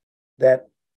that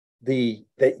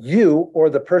you or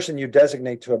the person you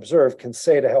designate to observe can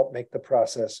say to help make the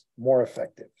process more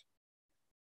effective.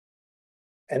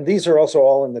 And these are also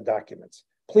all in the documents.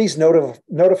 Please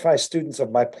notify students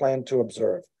of my plan to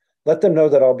observe. Let them know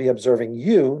that I'll be observing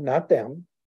you, not them.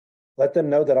 Let them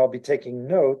know that I'll be taking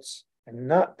notes and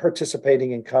not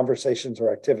participating in conversations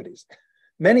or activities.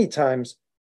 Many times,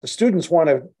 the students want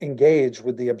to engage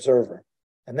with the observer,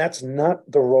 and that's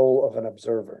not the role of an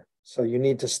observer. So you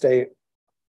need to stay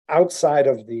outside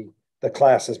of the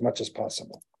class as much as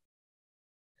possible.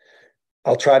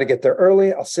 I'll try to get there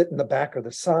early. I'll sit in the back or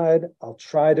the side. I'll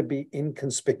try to be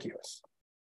inconspicuous.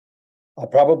 I'll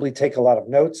probably take a lot of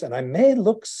notes, and I may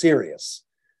look serious.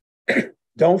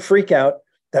 Don't freak out.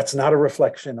 That's not a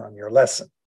reflection on your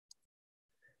lesson.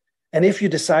 And if you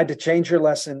decide to change your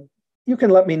lesson, you can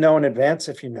let me know in advance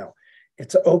if you know.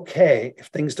 It's okay if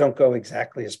things don't go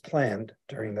exactly as planned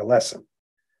during the lesson.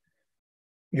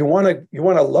 You want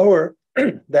to lower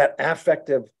that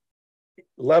affective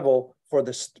level for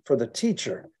the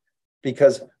teacher,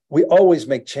 because we always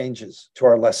make changes to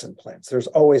our lesson plans. There's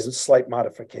always slight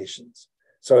modifications.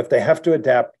 So if they have to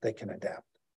adapt, they can adapt.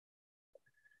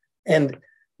 And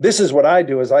this is what I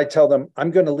do, is I tell them,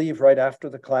 I'm going to leave right after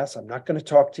the class. I'm not going to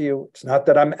talk to you. It's not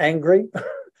that I'm angry.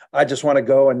 I just want to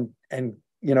go and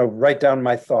write down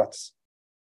my thoughts.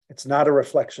 It's not a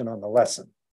reflection on the lesson.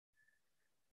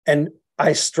 And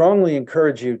I strongly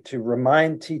encourage you to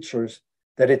remind teachers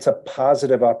that it's a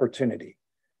positive opportunity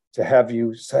to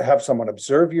have someone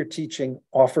observe your teaching,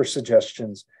 offer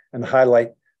suggestions, and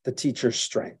highlight the teacher's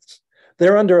strengths.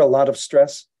 They're under a lot of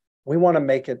stress. We want to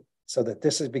make it so that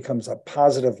this becomes a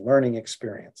positive learning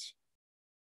experience.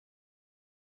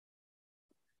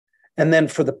 And then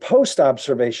for the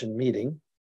post-observation meeting,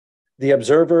 the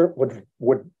observer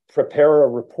would prepare a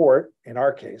report, in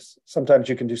our case. Sometimes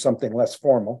you can do something less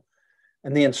formal,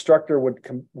 and the instructor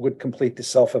would complete the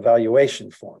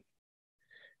self-evaluation form.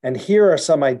 And here are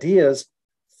some ideas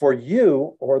for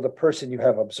you or the person you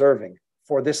have observing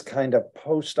for this kind of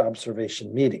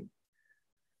post-observation meeting.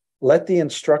 Let the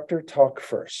instructor talk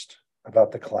first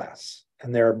about the class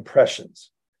and their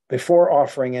impressions before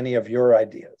offering any of your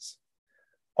ideas.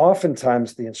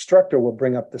 Oftentimes, the instructor will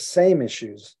bring up the same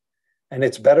issues, and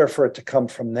it's better for it to come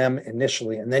from them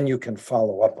initially, and then you can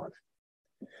follow up on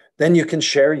it. Then you can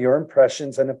share your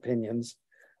impressions and opinions.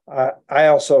 I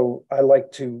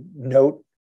like to note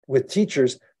with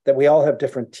teachers that we all have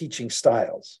different teaching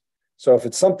styles. So if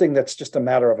it's something that's just a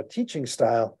matter of a teaching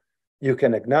style, you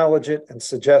can acknowledge it and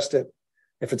suggest it.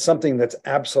 If it's something that's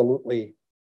absolutely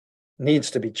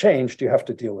needs to be changed, you have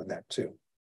to deal with that too.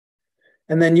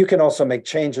 And then you can also make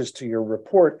changes to your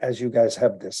report as you guys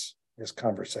have this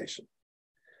conversation.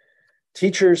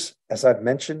 Teachers, as I've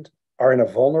mentioned, are in a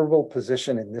vulnerable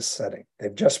position in this setting.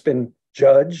 They've just been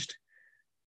judged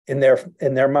in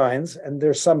their minds, and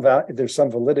there's some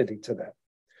validity to that.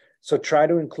 So try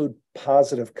to include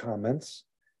positive comments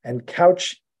and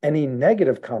couch any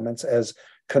negative comments as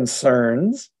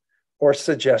concerns or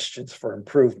suggestions for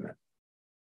improvement.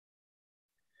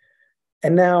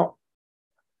 And now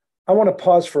I want to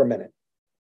pause for a minute,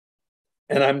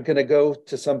 and I'm going to go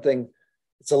to something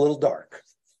that's a little dark.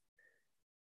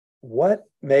 What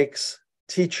makes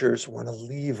teachers want to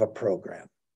leave a program?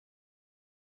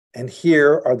 And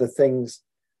here are the things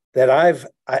that I've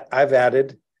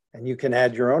added, and you can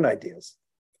add your own ideas.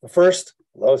 The first,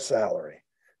 low salary.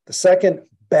 The second,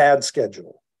 bad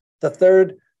schedule. The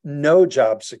third, no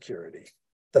job security.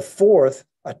 The fourth,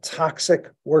 a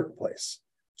toxic workplace,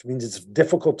 which means it's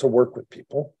difficult to work with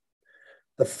people.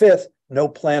 The fifth, no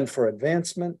plan for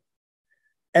advancement.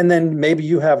 And then maybe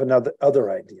you have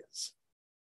other ideas.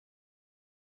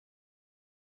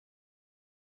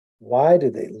 Why do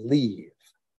they leave?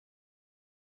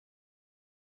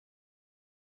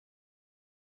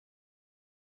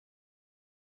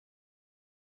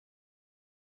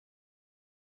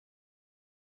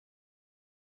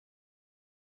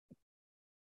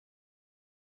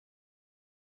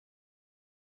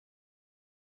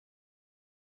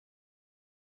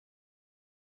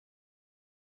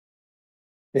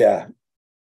 Yeah,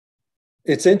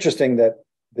 it's interesting that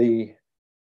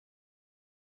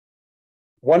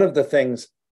one of the things,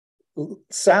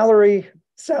 salary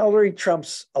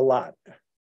trumps a lot.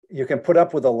 You can put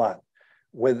up with a lot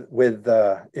with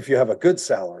if you have a good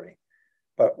salary,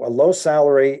 but a low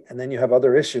salary, and then you have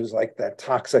other issues like that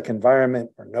toxic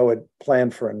environment or no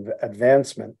plan for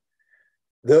advancement.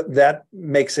 That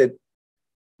makes it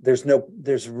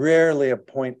there's rarely a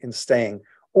point in staying,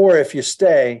 or if you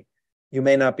stay, you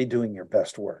may not be doing your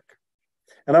best work.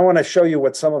 And I want to show you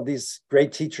what some of these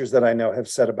great teachers that I know have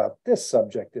said about this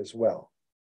subject as well.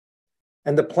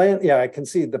 And the plan, I can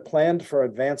see the plan for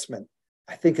advancement,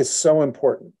 I think is so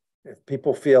important. If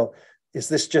people feel, is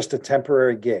this just a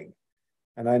temporary gig?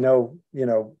 And I know,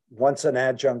 once an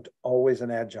adjunct, always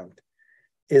an adjunct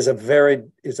is a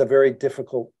very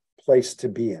difficult place to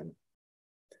be in.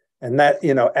 And that,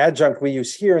 adjunct we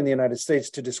use here in the United States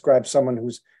to describe someone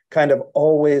who's kind of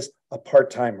always a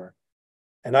part-timer.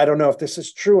 And I don't know if this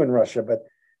is true in Russia, but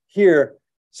here,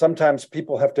 sometimes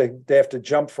people have to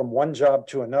jump from one job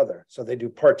to another. So they do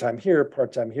part-time here,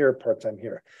 part-time here, part-time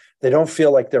here. They don't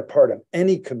feel like they're part of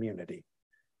any community.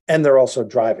 and they're also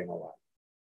driving a lot.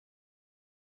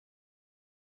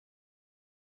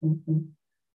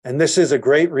 And this is a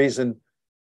great reason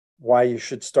why you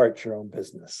should start your own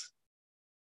business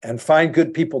and find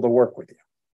good people to work with you.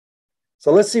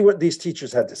 So let's see what these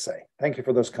teachers had to say. Thank you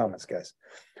for those comments, guys.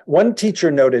 One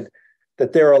teacher noted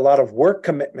that there are a lot of work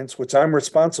commitments, which I'm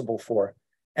responsible for,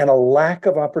 and a lack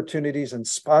of opportunities and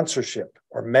sponsorship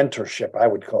or mentorship, I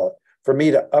would call it, for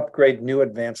me to upgrade new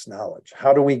advanced knowledge.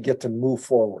 How do we get to move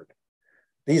forward?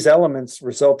 These elements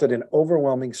resulted in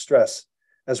overwhelming stress,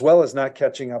 as well as not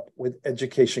catching up with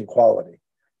education quality.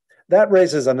 That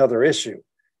raises another issue.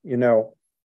 You know,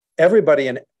 everybody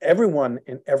and everyone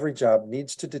in every job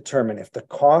needs to determine if the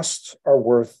costs are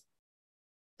worth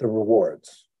the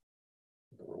rewards.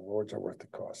 The rewards are worth the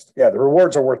cost. Yeah, the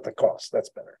rewards are worth the cost. That's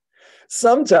better.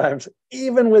 Sometimes,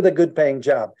 even with a good paying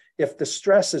job, if the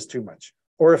stress is too much,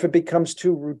 or if it becomes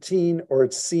too routine, or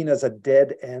it's seen as a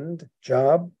dead end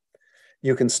job,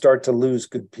 you can start to lose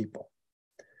good people.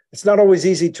 It's not always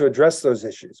easy to address those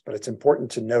issues, but it's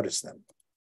important to notice them.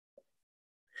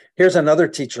 Here's another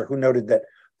teacher who noted that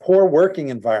poor working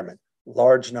environment,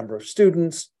 large number of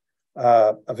students,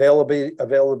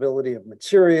 availability of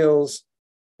materials,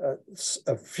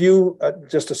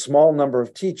 just a small number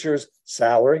of teachers,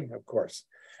 salary, of course.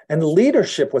 And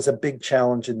leadership was a big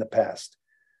challenge in the past.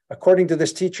 According to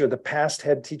this teacher, the past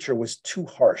head teacher was too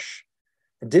harsh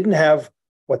and didn't have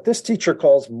what this teacher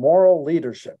calls moral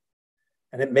leadership.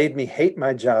 And it made me hate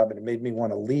my job, and it made me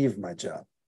want to leave my job.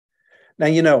 Now,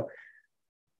 you know,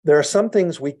 there are some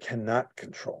things we cannot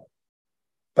control,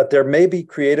 but there may be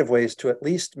creative ways to at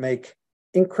least make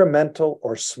incremental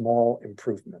or small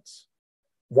improvements.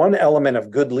 One element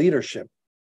of good leadership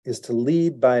is to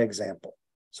lead by example.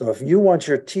 So if you want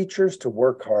your teachers to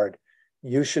work hard,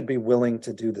 you should be willing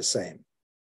to do the same.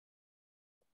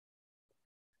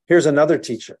 Here's another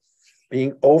teacher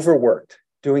being overworked,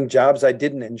 doing jobs I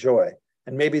didn't enjoy.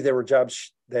 And maybe there were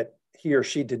jobs that he or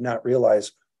she did not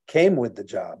realize came with the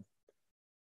job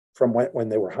from when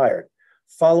they were hired.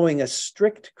 Following a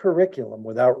strict curriculum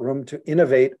without room to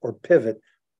innovate or pivot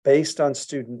based on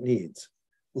student needs.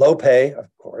 Low pay, of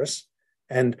course,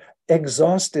 and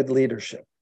exhausted leadership.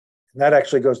 And that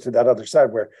actually goes to that other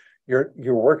side where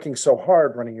you're working so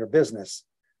hard running your business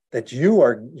that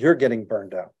you're getting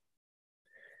burned out.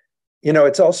 You know,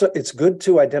 it's good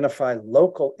to identify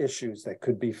local issues that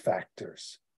could be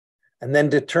factors and then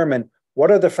determine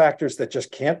what are the factors that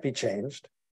just can't be changed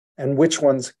and which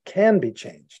ones can be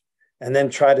changed, and then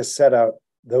try to set out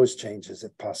those changes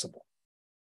if possible.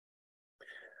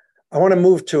 I want to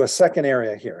move to a second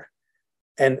area here.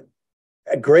 And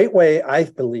a great way, I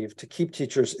believe, to keep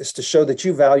teachers is to show that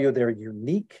you value their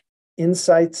unique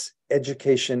insights,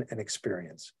 education, and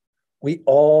experience. We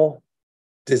all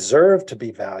deserve to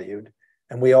be valued,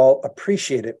 and we all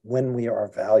appreciate it when we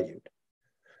are valued.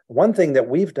 One thing that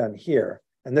we've done here,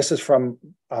 and this is from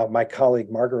my colleague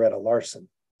Margareta Larson,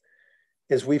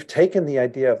 is we've taken the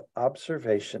idea of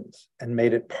observations and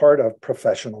made it part of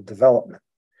professional development.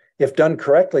 If done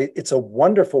correctly, it's a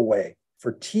wonderful way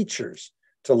for teachers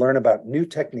to learn about new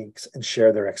techniques and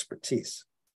share their expertise.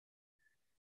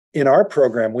 In our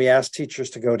program, we ask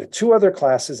teachers to go to 2 other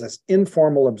classes as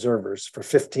informal observers for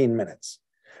 15 minutes.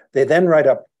 They then write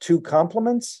up 2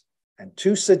 compliments and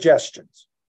 2 suggestions,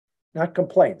 not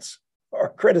complaints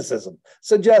or criticism,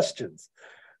 suggestions.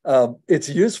 It's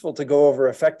useful to go over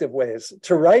effective ways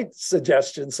to write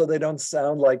suggestions so they don't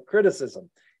sound like criticism,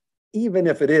 even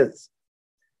if it is.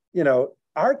 You know,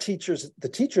 the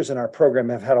teachers in our program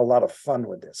have had a lot of fun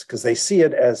with this because they see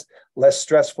it as less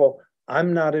stressful.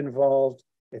 I'm not involved.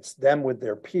 It's them with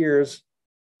their peers.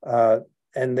 And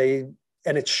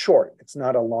it's short. It's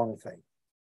not a long thing.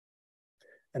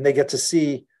 And they get to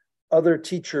see other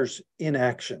teachers in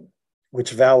action,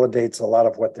 which validates a lot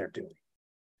of what they're doing.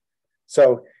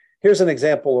 So here's an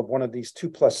example of one of these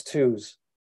 2+2s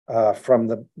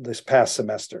from this past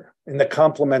semester. In the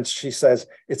compliments, she says,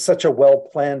 it's such a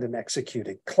well-planned and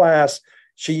executed class.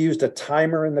 She used a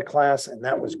timer in the class, and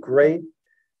that was great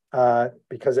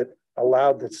because it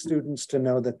allowed the students to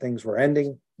know that things were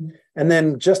ending. And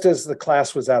then just as the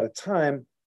class was out of time,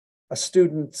 a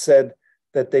student said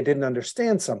that they didn't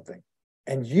understand something.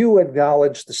 And you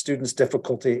acknowledged the student's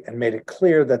difficulty and made it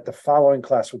clear that the following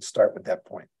class would start with that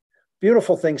point.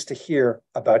 Beautiful things to hear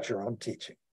about your own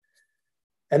teaching.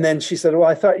 And then she said, well,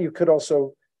 I thought you could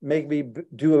also maybe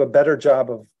do a better job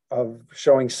of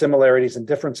showing similarities and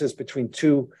differences between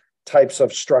 2 types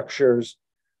of structures,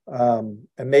 and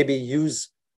maybe use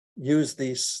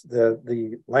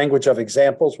the language of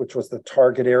examples, which was the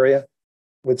target area,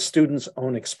 with students'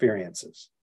 own experiences.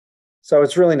 So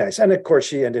it's really nice. And of course,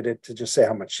 she ended it to just say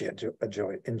how much she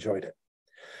enjoyed it.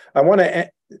 I want to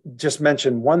just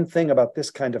mention one thing about this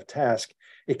kind of task.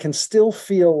 It can still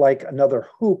feel like another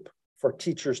hoop for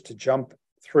teachers to jump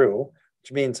through,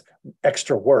 which means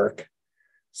extra work.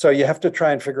 So you have to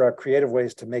try and figure out creative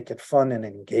ways to make it fun and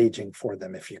engaging for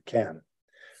them if you can,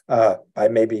 by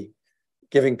maybe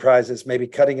giving prizes, maybe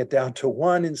cutting it down to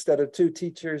 1 instead of 2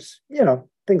 teachers,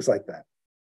 things like that.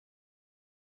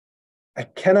 I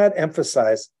cannot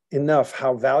emphasize enough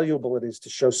how valuable it is to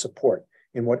show support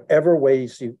in whatever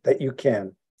ways that you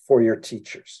can for your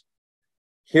teachers.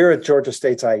 Here at Georgia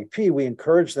State's IEP, we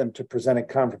encourage them to present at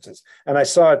conferences. And I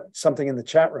saw something in the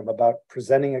chat room about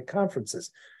presenting at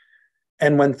conferences.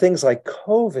 And when things like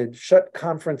COVID shut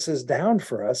conferences down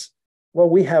for us, well,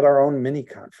 we had our own mini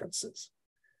conferences.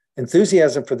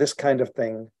 Enthusiasm for this kind of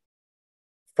thing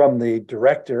from the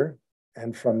director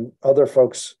and from other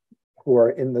folks who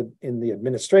are in the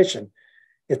administration,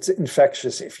 it's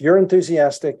infectious. If you're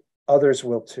enthusiastic, others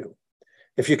will too.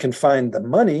 If you can find the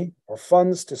money or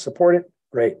funds to support it,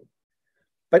 great.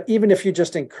 But even if you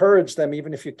just encourage them,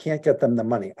 even if you can't get them the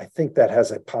money, I think that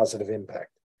has a positive impact.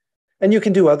 And you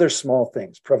can do other small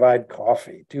things, provide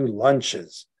coffee, do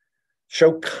lunches,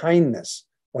 show kindness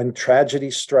when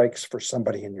tragedy strikes for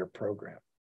somebody in your program.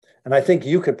 And I think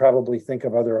you could probably think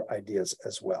of other ideas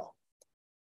as well.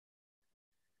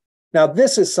 Now,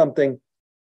 this is something,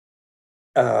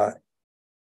 this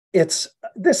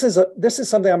is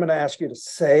something I'm going to ask you to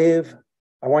save.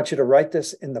 I want you to write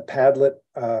this in the Padlet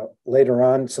later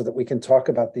on so that we can talk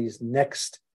about these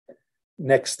next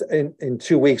in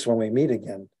 2 weeks when we meet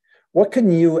again. What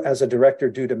can you as a director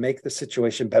do to make the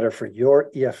situation better for your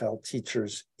EFL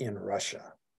teachers in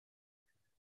Russia?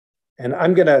 And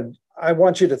I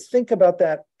want you to think about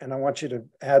that, and I want you to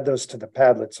add those to the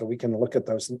Padlet so we can look at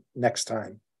those next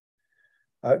time.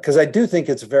 Because I do think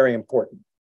it's very important.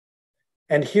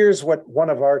 And here's what one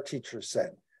of our teachers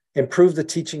said: improve the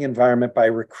teaching environment by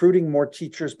recruiting more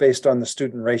teachers based on the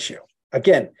student ratio.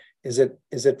 Again, is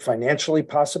it financially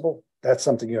possible? That's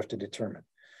something you have to determine.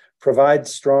 Provide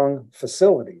strong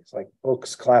facilities like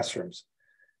books, classrooms.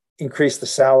 Increase the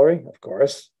salary, of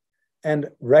course, and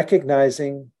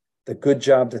recognizing the good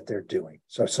job that they're doing.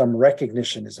 So some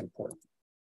recognition is important.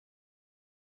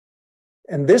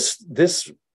 And this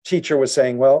teacher was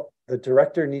saying, well, the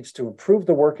director needs to improve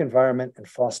the work environment and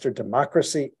foster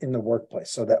democracy in the workplace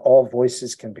so that all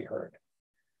voices can be heard.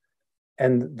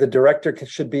 And the director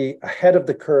should be ahead of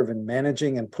the curve in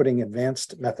managing and putting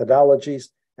advanced methodologies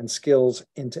and skills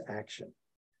into action.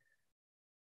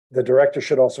 The director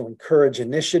should also encourage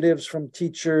initiatives from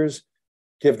teachers,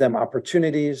 give them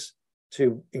opportunities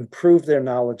to improve their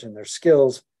knowledge and their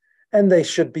skills, and they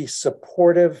should be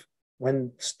supportive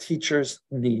when teachers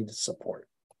need support.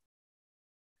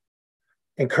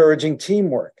 Encouraging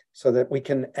teamwork so that we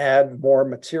can add more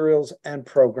materials and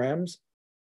programs.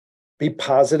 Be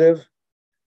positive.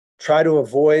 Try to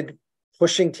avoid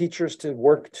pushing teachers to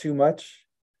work too much.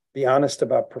 Be honest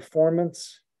about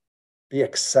performance. Be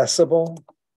accessible.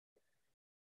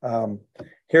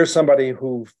 Here's somebody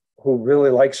who really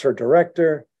likes her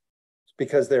director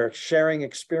because they're sharing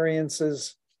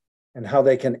experiences and how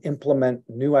they can implement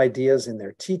new ideas in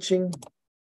their teaching.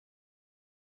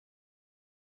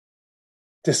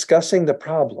 Discussing the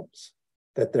problems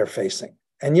that they're facing.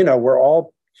 And, we're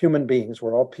all human beings,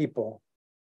 we're all people,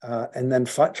 and then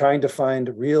trying to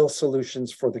find real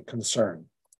solutions for the concern.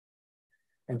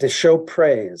 And to show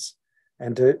praise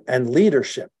and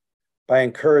leadership by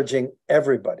encouraging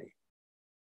everybody.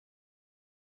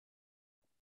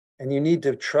 And you need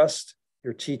to trust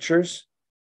your teachers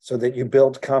so that you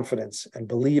build confidence and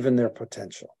believe in their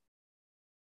potential.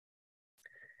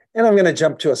 And I'm going to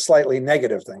jump to a slightly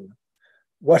negative thing.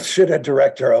 What should a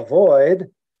director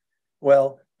avoid?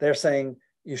 Well, they're saying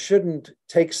you shouldn't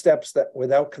take steps that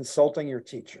without consulting your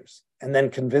teachers and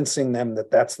then convincing them that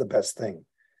that's the best thing.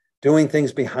 Doing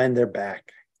things behind their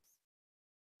back.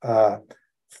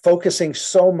 Focusing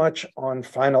so much on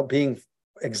being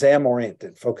exam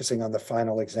oriented, focusing on the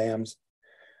final exams.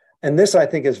 And this, I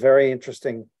think, is very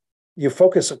interesting. You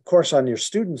focus, of course, on your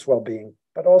students' well-being,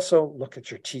 but also look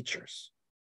at your teachers.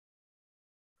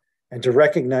 And to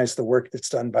recognize the work that's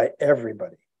done by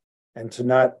everybody and to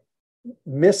not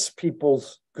miss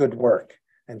people's good work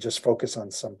and just focus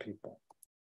on some people.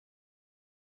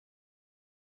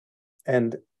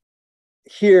 And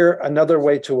here, another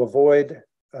way to avoid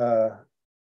the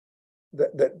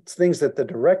things that the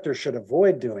director should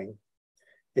avoid doing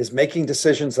is making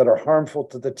decisions that are harmful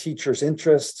to the teacher's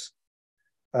interests,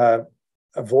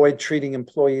 avoid treating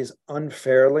employees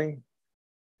unfairly,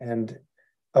 and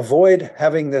avoid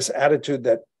having this attitude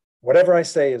that whatever I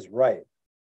say is right,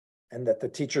 and that the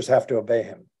teachers have to obey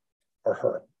him or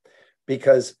her,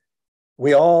 because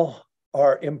we all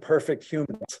are imperfect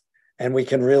humans and we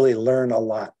can really learn a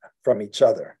lot from each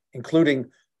other, including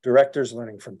directors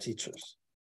learning from teachers,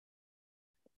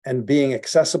 and being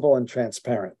accessible and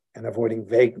transparent and avoiding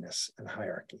vagueness and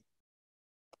hierarchy.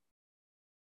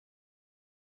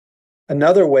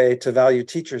 Another way to value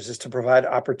teachers is to provide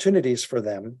opportunities for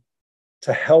them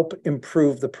to help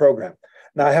improve the program.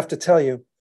 Now, I have to tell you,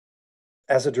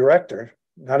 as a director,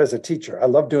 not as a teacher, I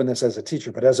love doing this as a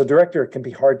teacher, but as a director, it can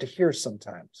be hard to hear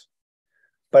sometimes.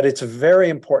 But it's very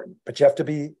important, but you have to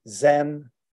be zen,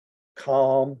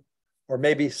 calm, or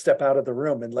maybe step out of the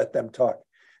room and let them talk.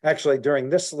 Actually, during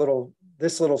this little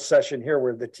session here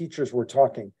where the teachers were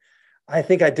talking, I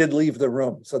think I did leave the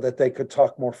room so that they could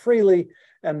talk more freely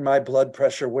and my blood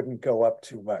pressure wouldn't go up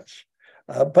too much.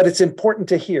 But it's important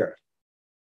to hear.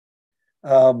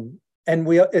 And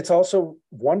it's also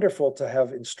wonderful to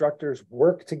have instructors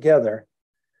work together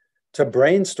to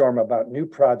brainstorm about new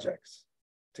projects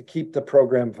to keep the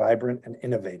program vibrant and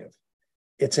innovative.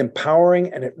 It's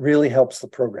empowering and it really helps the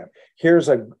program. Here's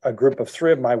a group of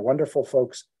 3 of my wonderful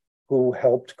folks who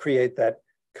helped create that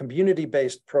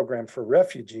community-based program for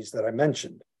refugees that I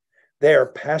mentioned. They are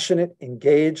passionate,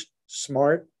 engaged,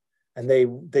 smart, and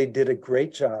they did a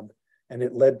great job, and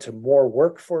it led to more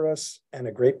work for us and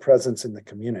a great presence in the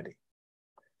community.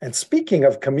 And speaking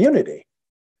of community,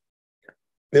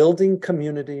 building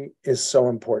community is so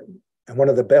important. And one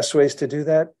of the best ways to do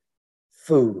that,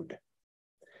 food.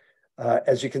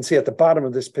 As you can see at the bottom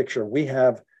of this picture, we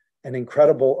have an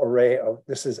incredible array of,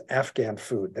 this is Afghan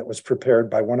food that was prepared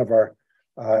by one of our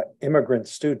immigrant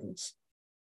students.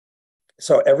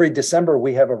 So every December,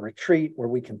 we have a retreat where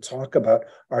we can talk about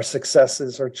our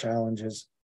successes, our challenges,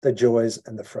 the joys,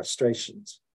 and the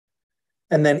frustrations.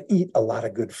 And then eat a lot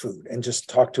of good food and just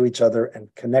talk to each other and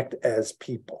connect as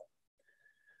people.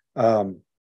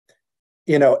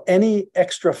 Any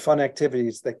extra fun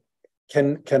activities that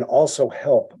can also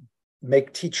help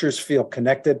make teachers feel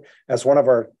connected. As one of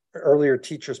our earlier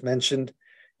teachers mentioned,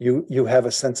 you have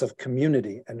a sense of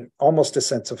community and almost a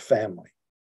sense of family.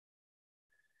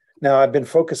 Now, I've been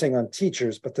focusing on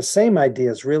teachers, but the same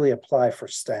ideas really apply for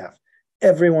staff.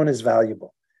 Everyone is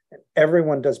valuable, and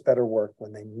everyone does better work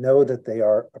when they know that they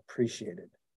are appreciated.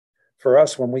 For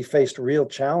us, when we faced real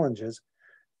challenges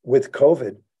with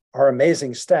COVID, our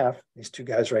amazing staff, these 2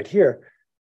 guys right here,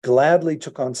 gladly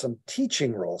took on some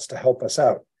teaching roles to help us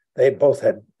out. They both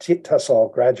had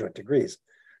TESOL graduate degrees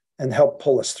and helped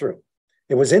pull us through.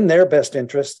 It was in their best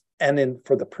interest and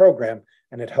for the program,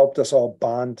 and it helped us all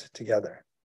bond together.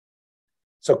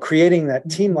 So creating that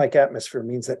team-like atmosphere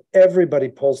means that everybody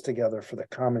pulls together for the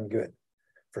common good,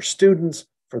 for students,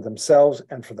 for themselves,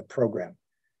 and for the program.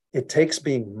 It takes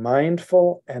being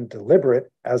mindful and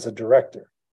deliberate as a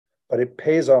director, but it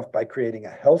pays off by creating a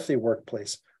healthy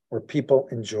workplace where people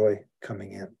enjoy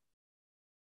coming in.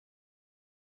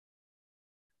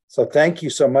 So thank you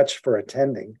so much for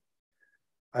attending.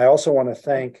 I also want to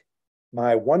thank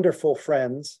my wonderful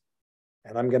friends,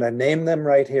 and I'm going to name them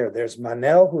right here. There's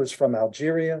Manel, who is from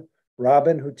Algeria,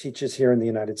 Robin, who teaches here in the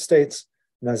United States,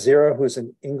 Nazira, who's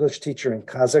an English teacher in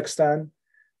Kazakhstan,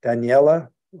 Daniela,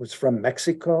 who's from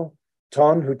Mexico,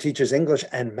 Ton, who teaches English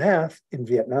and math in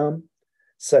Vietnam,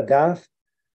 Sadath,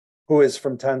 who is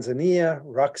from Tanzania,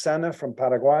 Roxana from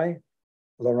Paraguay,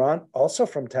 Laurent, also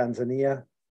from Tanzania,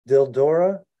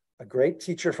 Dildora, a great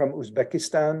teacher from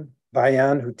Uzbekistan,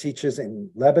 Bayan, who teaches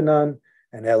in Lebanon,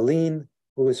 and Eline,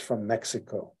 who is from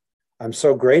Mexico. I'm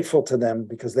so grateful to them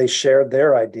because they shared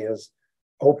their ideas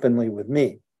openly with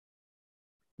me.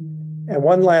 And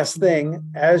one last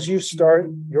thing, as you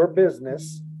start your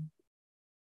business,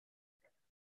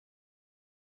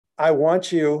 I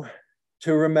want you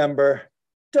to remember,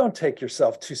 don't take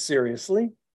yourself too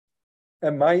seriously.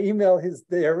 And my email is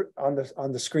there on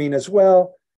the screen as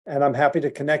well. And I'm happy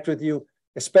to connect with you,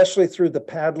 especially through the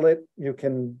Padlet. You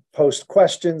can post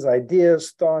questions,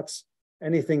 ideas, thoughts,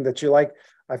 anything that you like.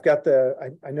 I've got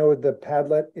I know the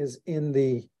Padlet is in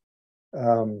the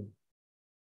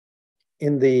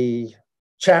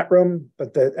chat room,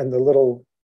 but the little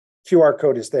QR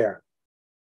code is there.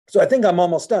 So I think I'm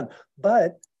almost done.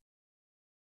 But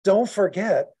don't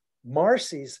forget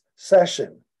Marcy's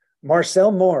session.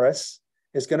 Marcel Morris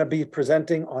is going to be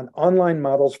presenting on online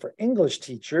models for English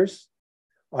teachers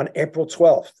on April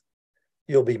 12th.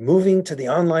 You'll be moving to the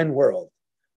online world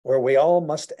where we all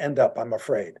must end up, I'm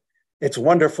afraid. It's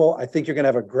wonderful. I think you're going to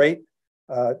have a great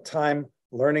time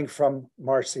learning from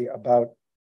Marcy about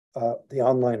the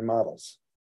online models.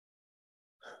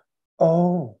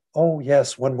 Oh,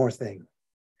 yes, one more thing.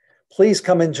 Please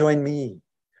come and join me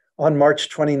on March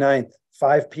 29th,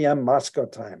 5 p.m. Moscow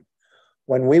time,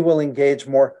 when we will engage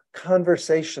more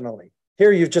conversationally.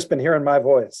 Here, you've just been hearing my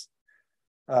voice.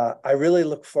 I really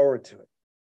look forward to it.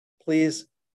 Please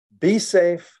be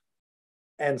safe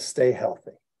and stay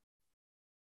healthy.